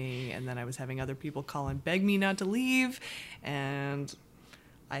harassing me, and then I was having other people call and beg me not to leave, and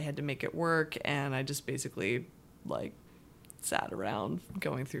I had to make it work, and I just basically like sat around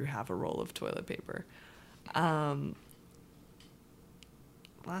going through half a roll of toilet paper. Last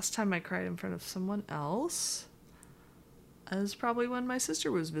time I cried in front of someone else is probably when my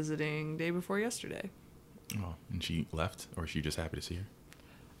sister was visiting day before yesterday. Oh, and she left, or was she just happy to see her?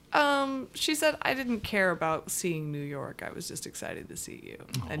 She said, I didn't care about seeing New York. I was just excited to see you.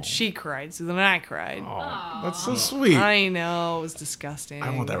 Oh. And she cried, so then I cried. Oh, that's so sweet. I know, it was disgusting.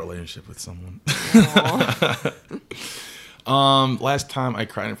 I want that relationship with someone. Aw. Last time I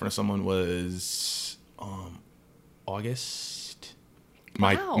cried in front of someone was August.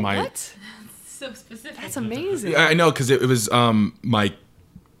 Wow, what? So specific. That's amazing. Yeah, I know, because it was my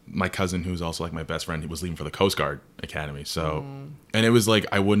cousin, who's also like my best friend. He was leaving for the Coast Guard Academy, so and it was like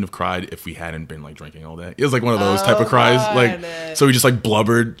I wouldn't have cried if we hadn't been like drinking all day. It was like one of those type of cries, like so we just like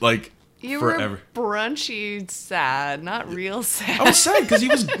blubbered like You forever. were brunchy sad, not real sad. I was sad because he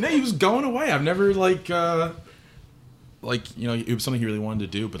was going away. I've never like you know, it was something he really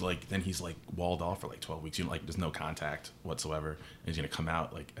wanted to do, but like then he's like walled off for like 12 weeks. You know, like there's no contact whatsoever, and he's gonna come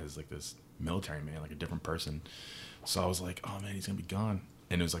out like as like this military man, like a different person. So I was like, oh man, he's gonna be gone.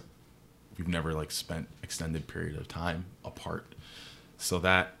 And it was like we've never like spent extended period of time apart. So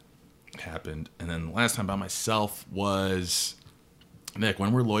that happened. And then the last time by myself was Nick,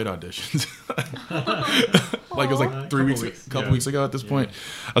 when were Lloyd auditions? Like it was like 3 weeks, couple weeks ago at this point.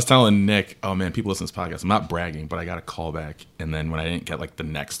 I was telling Nick, oh man, people listen to this podcast. I'm not bragging, but I got a call back. And then when I didn't get like the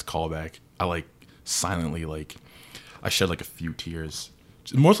next call back, I like silently like I shed like a few tears.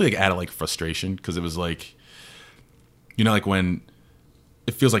 Mostly like out of like frustration, because it was like, you know, like when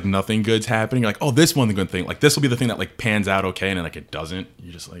it feels like nothing good's happening, you're like, oh, this one good thing, like this will be the thing that like pans out okay, and then like it doesn't.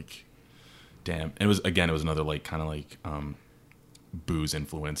 You're just like, damn. And it was another like kind of like booze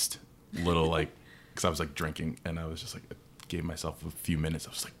influenced little like, because I was like drinking and I was just like, I gave myself a few minutes. I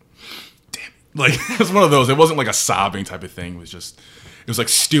was like, damn it, Like, it was one of those. It wasn't like a sobbing type of thing. It was like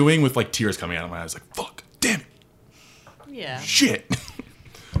stewing with like tears coming out of my eyes. Like, fuck, damn it. Yeah. Shit.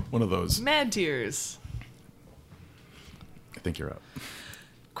 One of those. Mad tears. I think you're up.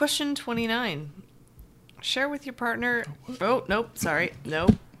 Question 29. Share with your partner. Oh, nope. Sorry.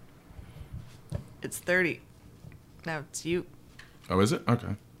 Nope. It's 30. Now it's you. Oh, is it?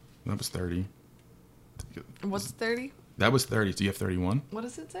 Okay. That was 30. What's 30? That was 30. Do you have 31? What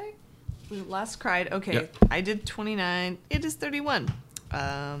does it say? We last cried. Okay. Yep. I did 29. It is 31.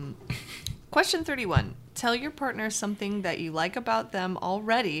 Question 31. Tell your partner something that you like about them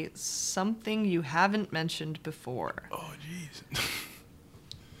already, something you haven't mentioned before. Oh, jeez.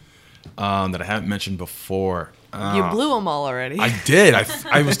 That I haven't mentioned before. You blew them all already. I did.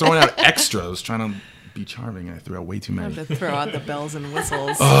 I was throwing out extra. I was trying to be charming, and I threw out way too You many. have to throw out the bells and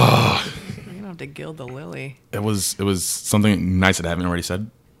whistles. You don't have to gild the lily. It was something nice that I haven't already said.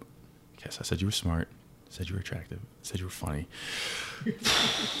 Yes, I said you were smart. I said you were attractive. I said you were funny.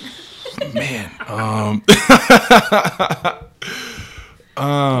 Man.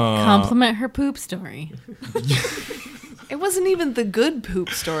 Compliment her poop story. It wasn't even the good poop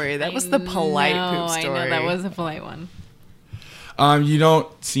story. That was the polite poop story. I know, that was a polite one. You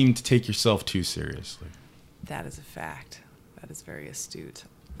don't seem to take yourself too seriously. That is a fact. That is very astute.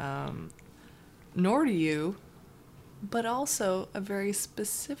 Nor do you, but also a very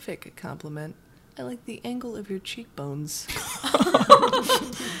specific compliment. I like the angle of your cheekbones.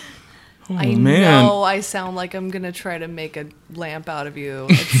 I know I sound like I'm going to try to make a lamp out of you.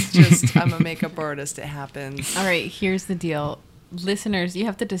 It's just, I'm a makeup artist. It happens. All right, here's the deal. Listeners, you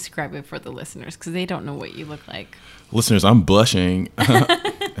have to describe it for the listeners because they don't know what you look like. Listeners, I'm blushing.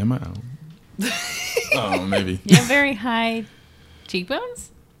 Am I? Oh, maybe. You have very high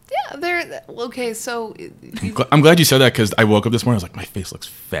cheekbones? Yeah, they're okay. So I'm glad you said that because I woke up this morning. I was like, my face looks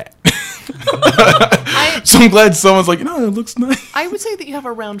fat. So I'm glad someone's like, no, it looks nice. I would say that you have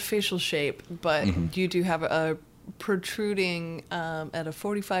a round facial shape, but you do have a protruding at a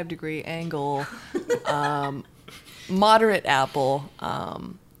 45-degree angle, moderate apple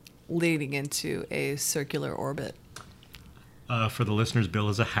leading into a circular orbit. For the listeners, Bill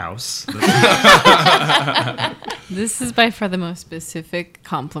is a house. This is by far the most specific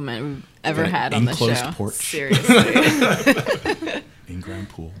compliment we've ever had on the show. Enclosed porch. Seriously. In-ground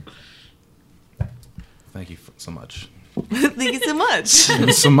pool. Thank you so much. Thank you so much. Thank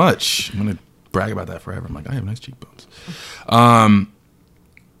you so much. I'm going to brag about that forever. I'm like, I have nice cheekbones.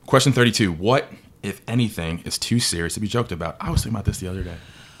 Question 32. What, if anything, is too serious to be joked about? I was thinking about this the other day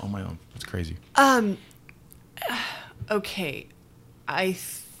on my own. It's crazy. Okay. I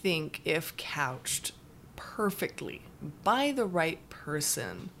think if couched perfectly by the right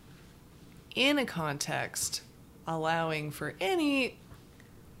person in a context allowing for any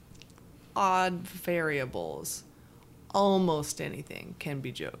odd variables, almost anything can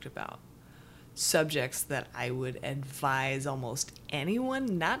be joked about. Subjects that I would advise almost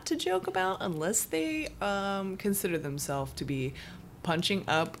anyone not to joke about unless they consider themselves to be punching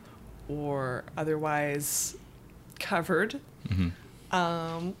up or otherwise covered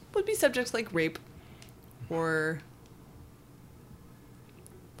would be subjects like rape or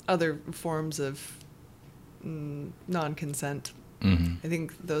other forms of non-consent. I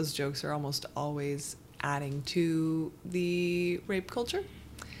think those jokes are almost always adding to the rape culture,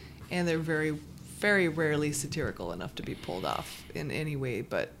 and they're very, very rarely satirical enough to be pulled off in any way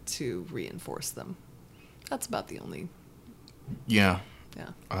but to reinforce them. That's about the only. Yeah. Yeah.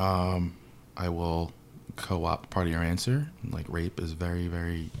 I will co-opt part of your answer. Like, rape is very,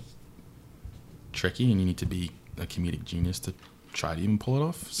 very tricky, and you need to be a comedic genius to try to even pull it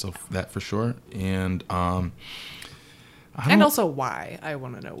off. So that for sure. And and also why. I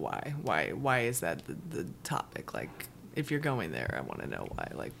want to know why. Why is that the topic? Like, if you're going there, I want to know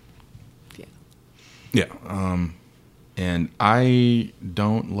why. Like, yeah. Yeah. And I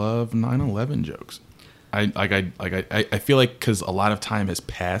don't love 9/11 jokes. I feel like because a lot of time has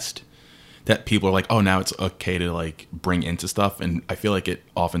passed that people are like, oh, now it's okay to like bring into stuff, and I feel like it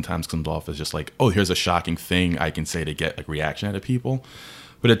oftentimes comes off as just like, oh, here's a shocking thing I can say to get a reaction out of people,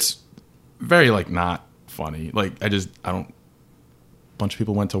 but it's very like not funny. Like I don't. A bunch of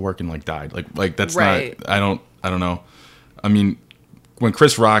people went to work and like died. Like that's right. Not. I don't know. I mean, when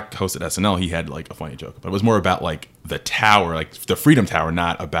Chris Rock hosted SNL, he had like a funny joke, but it was more about like the tower, like the Freedom Tower,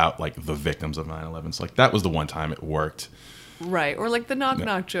 not about like the victims of 9/11. So like that was the one time it worked. Right. Or like the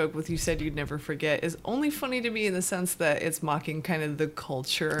knock joke with you said you'd never forget is only funny to me in the sense that it's mocking kind of the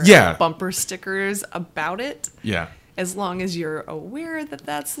culture. Yeah. Bumper stickers about it. Yeah. as long as you're aware that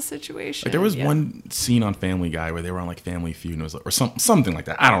that's the situation. Like there was one scene on Family Guy where they were on like Family Feud and it was like, or something like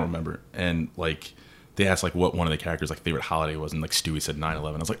that. I don't remember. And like they asked like what one of the characters like favorite holiday was, and like Stewie said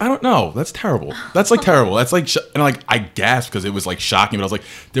 9/11. I was like, I don't know. That's terrible. That's like terrible. That's like and like I gasped because it was like shocking, but I was like,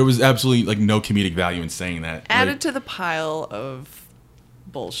 there was absolutely like no comedic value in saying that. Added like, to the pile of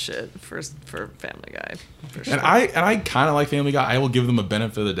bullshit for Family Guy. For sure. And I kind of like Family Guy. I will give them a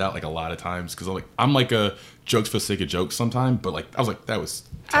benefit of the doubt like a lot of times because I'm like a jokes for the sake of jokes sometimes, but like I was like that was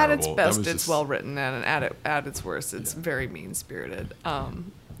terrible. At its best, it's just well written, and at its worst, it's very mean spirited.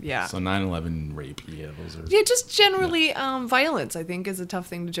 Yeah. So 9/11 rape, those are. Yeah, just generally, violence, I think, is a tough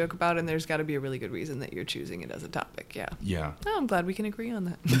thing to joke about, and there's got to be a really good reason that you're choosing it as a topic. Yeah. Yeah. Oh, I'm glad we can agree on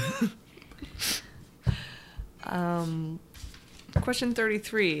that. Question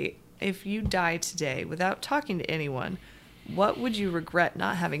 33. If you die today without talking to anyone, what would you regret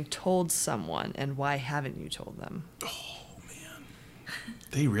not having told someone, and why haven't you told them? Oh, man.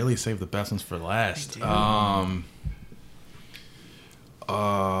 They really saved the best ones for last.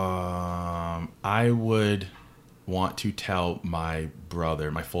 I would want to tell my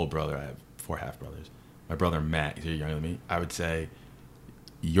brother, my full brother, I have 4 half brothers. My brother Matt, he's younger than me. I would say,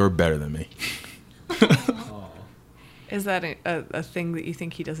 you're better than me. Is that a thing that you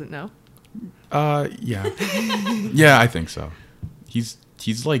think he doesn't know? Yeah. Yeah, I think so. He's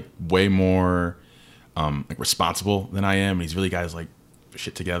like way more like responsible than I am. And he's really got his like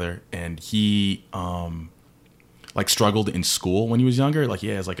shit together. And he like struggled in school when he was younger. Like he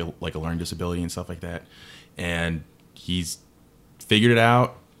has like a learning disability and stuff like that. And he's figured it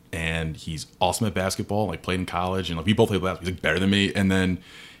out. And he's awesome at basketball. Like played in college, and like we both played basketball. He's like better than me. And then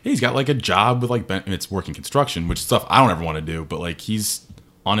he's got like a job with like and it's working construction, which is stuff I don't ever want to do. But like he's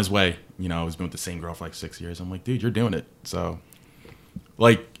on his way. You know, he's been with the same girl for like 6 years. I'm like, dude, you're doing it. So,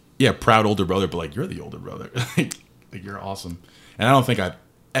 like, yeah, proud older brother, but like you're the older brother. like you're awesome. And I don't think I've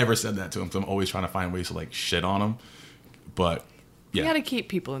ever said that to him. So I'm always trying to find ways to like shit on him. But yeah, You got to keep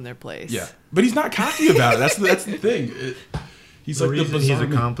people in their place. yeah. But he's not cocky about it. That's the thing. He's the like reason the he's bizarre-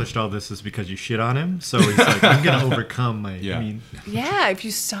 accomplished all this is because you shit on him. So he's like, I'm gonna overcome my. Yeah. I mean, Yeah, if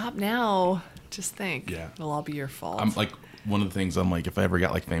you stop now, just think. Yeah. It'll all be your fault. I'm like one of the things I'm like, if I ever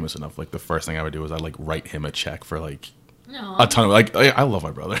got like famous enough, like the first thing I would do is I'd like write him a check for like a ton of like I love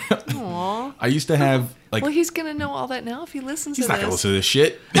my brother. Aw. I used to have like Well, he's going to know all that now if he listens he's to not this. gonna listen to this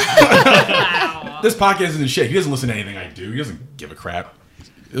shit. This podcast isn't shit. He doesn't listen to anything I do. He doesn't give a crap.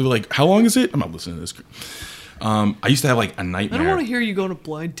 It was like, how long is it? I'm not listening to this. I used to have like a I nightmare. don't want to hear you go on a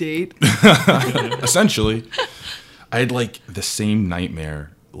blind date. Essentially, I had like the same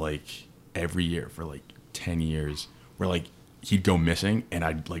nightmare like every year for like 10 years where like he'd go missing and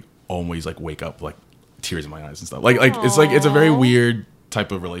I'd like always like wake up like tears in my eyes and stuff. Like it's a very weird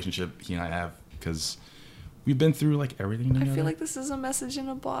type of relationship he and I have because we've been through like everything I together. feel like this is a message in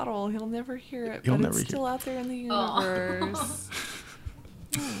a bottle. He'll never hear it, He'll but never it's hear still out there in the universe.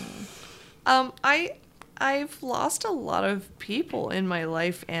 I've lost a lot of people in my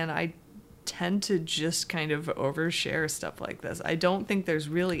life, and I tend to just kind of overshare stuff like this. I don't think there's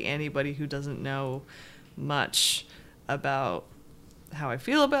really anybody who doesn't know much about how I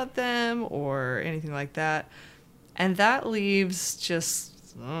feel about them or anything like that. And that leaves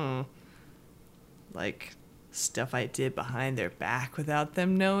just like stuff I did behind their back without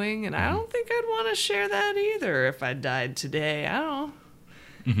them knowing, and I don't think I'd want to share that either if I died today. I don't know.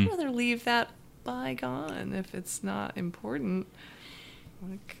 I'd rather leave that bygone if it's not important.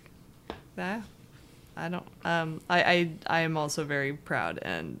 Like that. I don't I am also very proud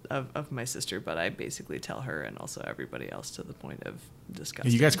and of my sister, but I basically tell her and also everybody else to the point of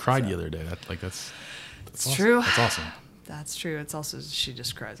disgusting. You guys cried so. the other day. That's awesome. True. That's awesome. That's true. It's also she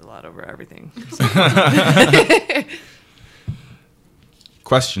just cries a lot over everything.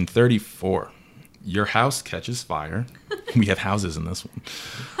 Question 34. Your house catches fire. We have houses in this one.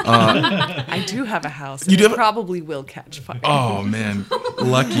 I do have a house. You And do it have a- probably will catch fire. Oh man,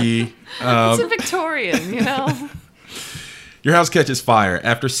 lucky. It's a Victorian, you know. Your house catches fire.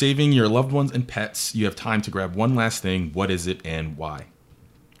 After saving your loved ones and pets, you have time to grab one last thing. What is it and why?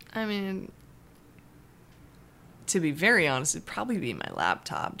 I mean, to be very honest, it'd probably be my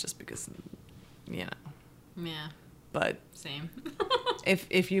laptop, just because, you know. Yeah, But same.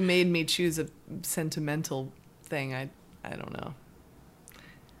 if you made me choose a sentimental thing, I don't know.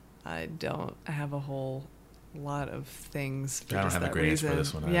 I don't have a whole lot of things for I don't just have a that great answer reason. for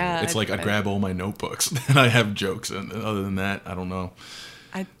this one. Either. Yeah, It's like I grab all my notebooks and I have jokes, and other than that, I don't know.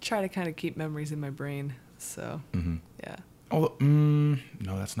 I try to kind of keep memories in my brain, so yeah. Oh, no,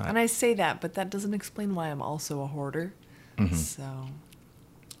 that's not. And I say that, but that doesn't explain why I'm also a hoarder. So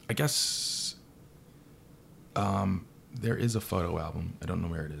I guess There is a photo album. I don't know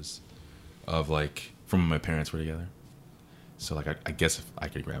where it is. Of like from when my parents were together. So like I guess if I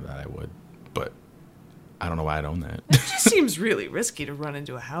could grab that I would. But I don't know why I'd own that. It just seems really risky to run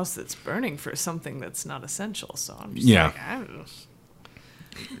into a house that's burning for something that's not essential. So I'm just Yeah. like, I don't know.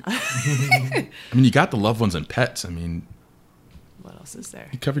 I mean, you got the loved ones and pets. I mean, What else is there?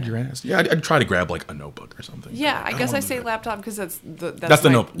 you covered your ass. Yeah, I'd try to grab like a notebook or something. Yeah, Like, I guess don't I do say that. laptop because that's the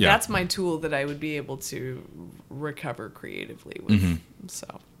Yeah. that's my tool that I would be able to recover creatively with. Mm-hmm. So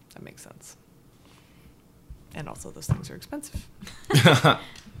that makes sense. And also, those things are expensive.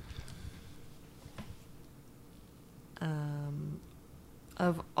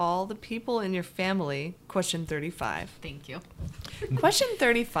 Of all the people in your family, question 35. Thank you. Question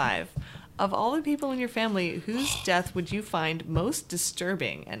 35. Of all the people in your family, whose death would you find most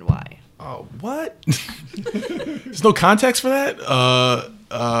disturbing and why? Oh, what? There's no context for that?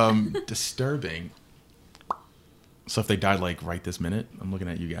 Disturbing. So if they died like right this minute, I'm looking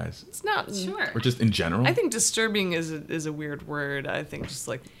at you guys. It's not Sure. Or just in general? I think disturbing is a weird word. I think just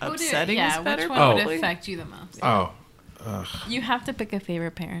like Who do- upsetting yeah, is better. which one probably. would affect you the most? Oh. You have to pick a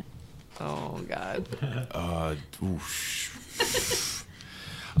favorite parent. Oh God.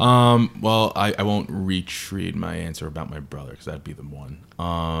 Well, I won't retreat my answer about my brother because that'd be the one.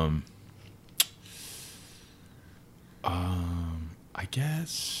 I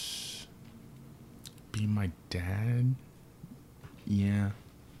guess be my dad. Yeah.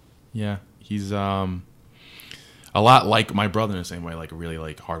 He's a lot like my brother in the same way, like a really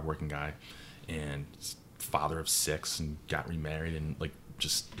like hardworking guy, and father of 6 and got remarried and like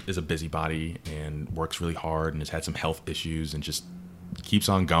just is a busybody and works really hard and has had some health issues and just keeps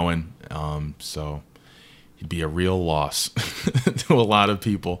on going. So he'd be a real loss to a lot of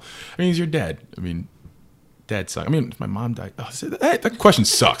people. I mean, he's your dad. I mean, dad sucks. I mean, if my mom died. Oh, that question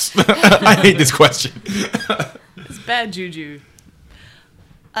sucks. I hate this question. It's bad juju.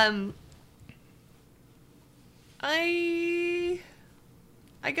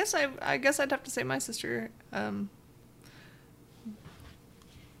 I guess I'd have to say my sister.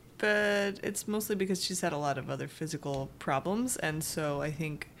 But it's mostly because she's had a lot of other physical problems, and so I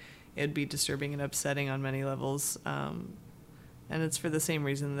think it'd be disturbing and upsetting on many levels. And it's for the same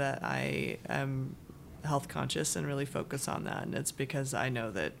reason that I am health conscious and really focus on that, and it's because I know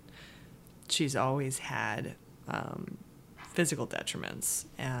that she's always had physical detriments,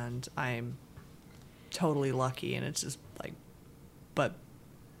 and I'm totally lucky, and it's just like, but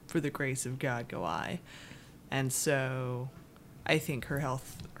for the grace of God go I. And so I think her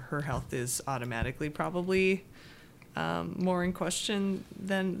health is automatically probably more in question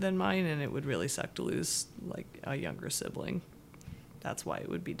than mine, and it would really suck to lose like a younger sibling. That's why it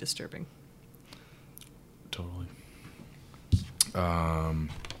would be disturbing. Totally.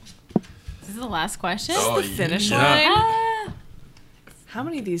 This is the last question. Oh, The finish yeah. line. Ah, How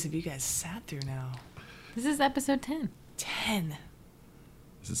many of these have you guys sat through now? this is episode 10. 10.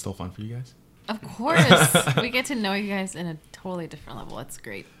 Is it still fun for you guys? Of course. We get to know you guys in a totally different level. That's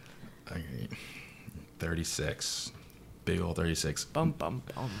great. Okay. 36. Big old 36. Bum bum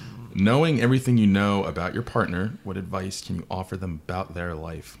bum. Knowing everything you know about your partner, what advice can you offer them about their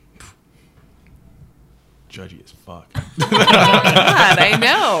life? Judgy as fuck. God, I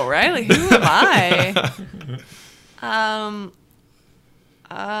know, right? Like, who am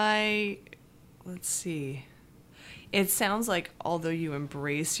I? Let's see. It sounds like although you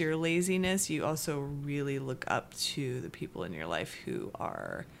embrace your laziness, you also really look up to the people in your life who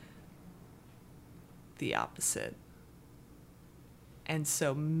are the opposite. And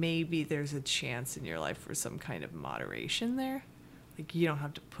so maybe there's a chance in your life for some kind of moderation there. Like, you don't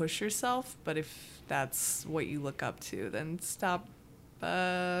have to push yourself, but if that's what you look up to, then stop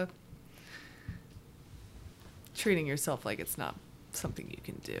treating yourself like it's not something you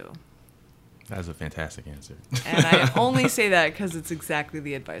can do. That is a fantastic answer. And I only say that because it's exactly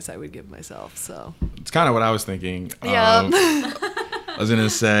the advice I would give myself. So It's kind of what I was thinking. yeah, I was going to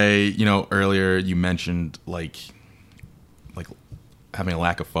say, earlier you mentioned like having a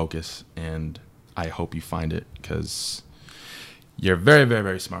lack of focus, and I hope you find it because you're very, very,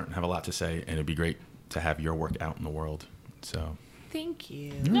 very smart and have a lot to say, and it'd be great to have your work out in the world. So thank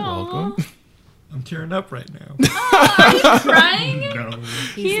you. you're welcome. I'm tearing up right now. Crying? No.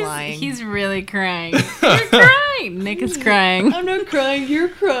 He's lying. He's really crying. You're crying. Nick is crying. I'm not crying. You're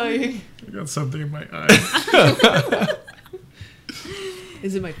crying. I got something in my eye.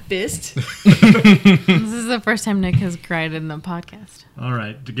 Is it my fist? This is the first time Nick has cried in the podcast. All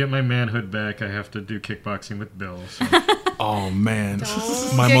right, to get my manhood back, I have to do kickboxing with Bill. So Oh, man.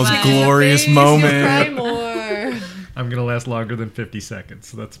 Don't My get most kicked in the glorious face, you'll moment. cry more. I'm going to last longer than 50 seconds.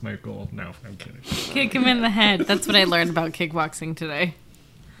 So that's my goal. No, I'm kidding. Kick him in the head. That's what I learned about kickboxing today.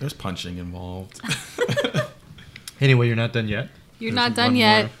 There's punching involved. Anyway, you're not done yet. You're There's not done one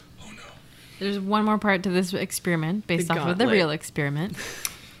yet. more. Oh no. There's one more part to this experiment based The off of the gauntlet. real experiment.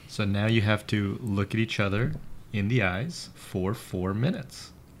 So now you have to look at each other in the eyes for 4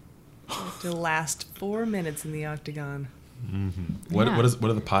 minutes. To last 4 minutes in the octagon. What Yeah. what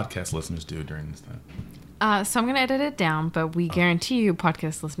do the podcast listeners do during this time? So I'm going to edit it down, but we guarantee you,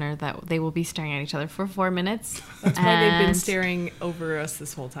 podcast listener, that they will be staring at each other for 4 minutes. That's why they've been And- staring over us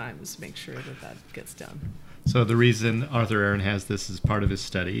this whole time, is to make sure that gets done. So the reason Arthur Aaron has this as part of his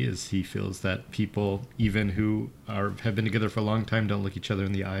study is he feels that people, even who have been together for a long time, don't look each other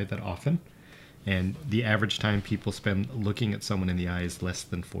in the eye that often. And the average time people spend looking at someone in the eye is less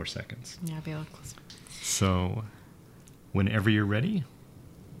than 4 seconds. Yeah, be a little closer. So whenever you're ready,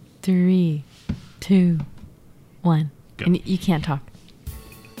 3, 2, 1. Go. And you can't talk.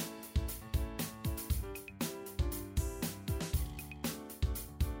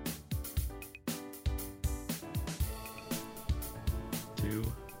 two,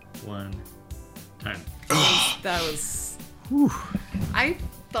 one, time. That was. I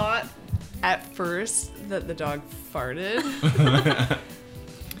thought at first that the dog farted.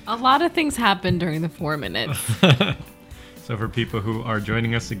 A lot of things happened during the 4 minutes. So for people who are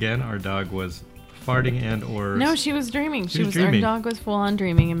joining us again, our dog was farting and or... No, she was dreaming. She was Our dreaming. dog was full on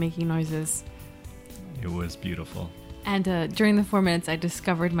dreaming and making noises. It was beautiful. And during the 4 minutes, I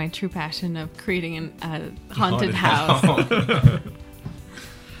discovered my true passion of creating a haunted house.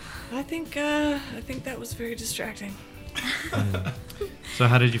 I think that was very distracting. So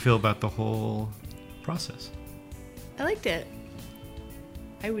how did you feel about the whole process? I liked it.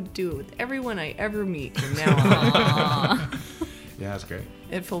 I would do it with everyone I ever meet from now on. Yeah, that's great.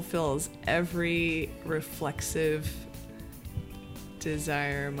 It fulfills every reflexive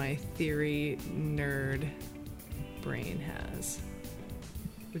desire my theory nerd brain has,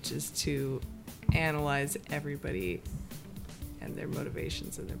 which is to analyze everybody and their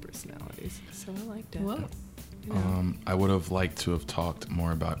motivations and their personalities. So I liked it. Whoa. Yeah. I would have liked to have talked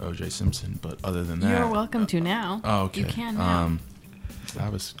more about O.J. Simpson, but other than that, You're welcome to now. Oh, okay. You can now.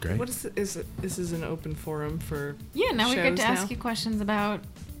 That was great. What is it? This is an open forum for Yeah, now we get shows to ask now? you questions about,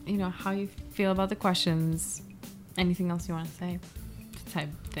 how you feel about the questions. Anything else you want to say? Type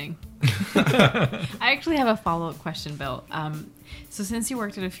thing. I actually have a follow-up question, Bill. So since you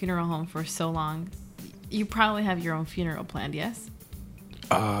worked at a funeral home for so long, you probably have your own funeral planned, yes?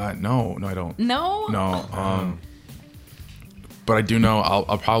 No, I don't. No? No. But I do know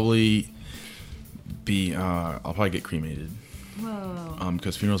I'll probably be. I'll probably get cremated. Whoa.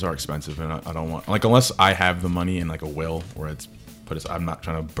 Because funerals are expensive, and I don't want unless I have the money in like a will where it's put as I'm not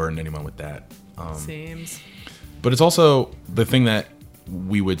trying to burden anyone with that. Seems. But it's also the thing that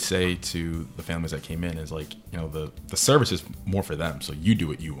we would say to the families that came in is like, the service is more for them, so you do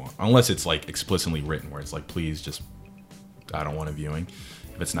what you want, unless it's like explicitly written where it's like, please just, I don't want a viewing.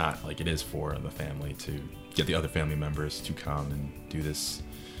 If it's not, like, it is for the family to get the other family members to come and do this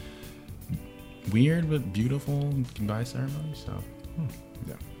weird but beautiful goodbye ceremony. So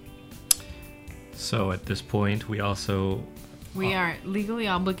yeah. So at this point, we also... We are legally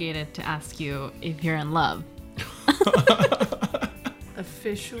obligated to ask you if you're in love.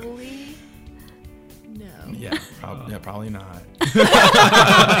 Officially, no. Yeah, probably not.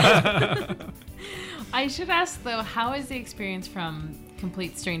 I should ask, though, how is the experience from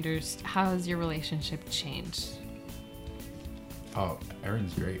complete strangers? How has your relationship changed? Oh,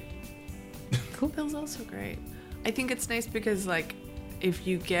 Erin's great. Cool. Bill's also great. I think it's nice because, like, if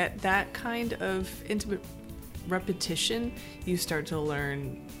you get that kind of intimate repetition, you start to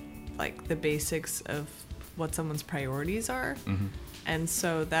learn, like, the basics of what someone's priorities are. Mm-hmm. And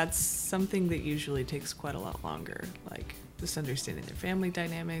so that's something that usually takes quite a lot longer, like just understanding their family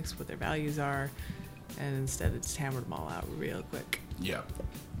dynamics, what their values are, and instead it's hammered them all out real quick. Yeah.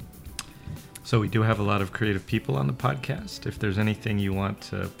 So we do have a lot of creative people on the podcast. If there's anything you want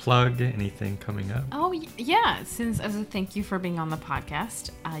to plug, anything coming up. Oh, yeah. Since as a thank you for being on the podcast,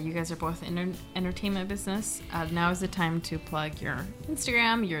 you guys are both in entertainment business. Now is the time to plug your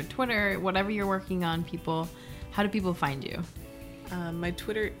Instagram, your Twitter, whatever you're working on, people. How do people find you? My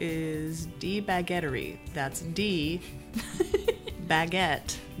Twitter is dbaguettery. That's D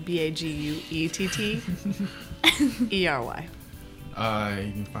baguette, BAGUETT ERY.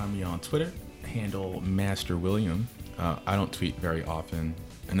 You can find me on Twitter, handle Master William. I don't tweet very often.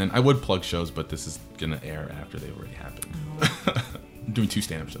 And then I would plug shows, but this is going to air after they've already happened. I'm doing 2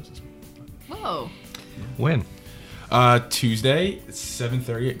 stand-up shows this week. Whoa. When? Tuesday, it's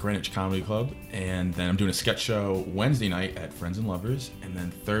 7:30 at Greenwich Comedy Club, and then I'm doing a sketch show Wednesday night at Friends and Lovers, and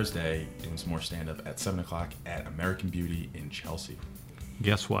then Thursday doing some more stand-up at 7 o'clock at American Beauty in Chelsea.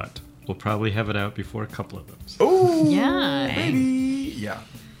 Guess what? We'll probably have it out before a couple of those. Oh, Yeah. baby! Yeah.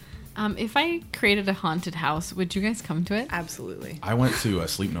 If I created a haunted house, would you guys come to it? Absolutely. I went to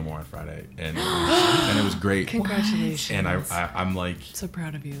Sleep No More on Friday, and it was great. Congratulations. And I'm like, so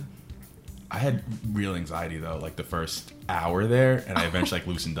proud of you. I had real anxiety though, like the first hour there, and I eventually like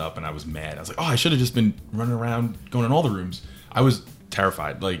loosened up, and I was mad. I was like, oh, I should have just been running around, going in all the rooms. I was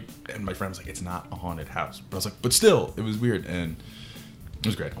terrified. Like, and my friend was like, it's not a haunted house, but I was like, but still, it was weird, and it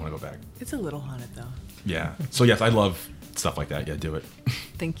was great. I want to go back. It's a little haunted though. Yeah. So yes, I love stuff like that. Yeah, do it.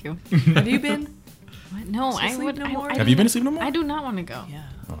 Thank you. Have you been? What? No, To I Sleep would. No I- More? I Have do you been not- to Sleep No More? I do not want to go. Yeah.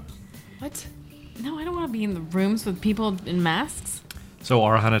 Oh. What? No, I don't want to be in the rooms with people in masks. So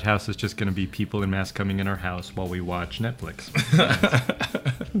our haunted house is just going to be people in masks coming in our house while we watch Netflix.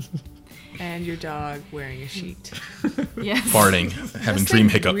 And your dog wearing a sheet. Yes. Farting, having dream This thing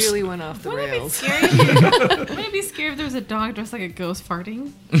hiccups. really went off the Wouldn't it be rails. scary? Wouldn't it be scary if there was a dog dressed like a ghost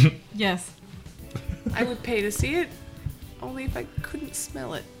farting? Yes. I would pay to see it, only if I couldn't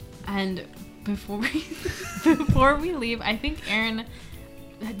smell it. And before we leave, I think Aaron,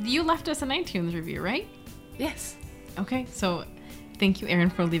 you left us an iTunes review, right? Yes. Okay, so thank you, Aaron,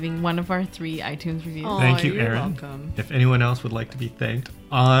 for leaving one of our 3 iTunes reviews. Oh. Thank you, you're Aaron. welcome. If anyone else would like to be thanked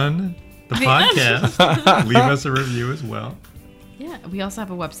on the podcast, leave us a review as well. Yeah, we also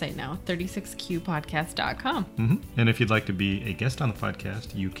have a website now, 36qpodcast.com. And if you'd like to be a guest on the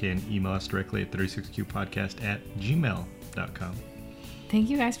podcast, you can email us directly at 36qpodcast@gmail.com. Thank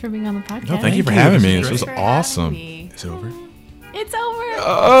you guys for being on the podcast. No, thank you for Thank you. having This me. was This was great. Thanks for having awesome. me. It's over. It's over.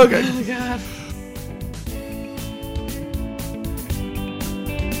 Oh, okay. Oh my god.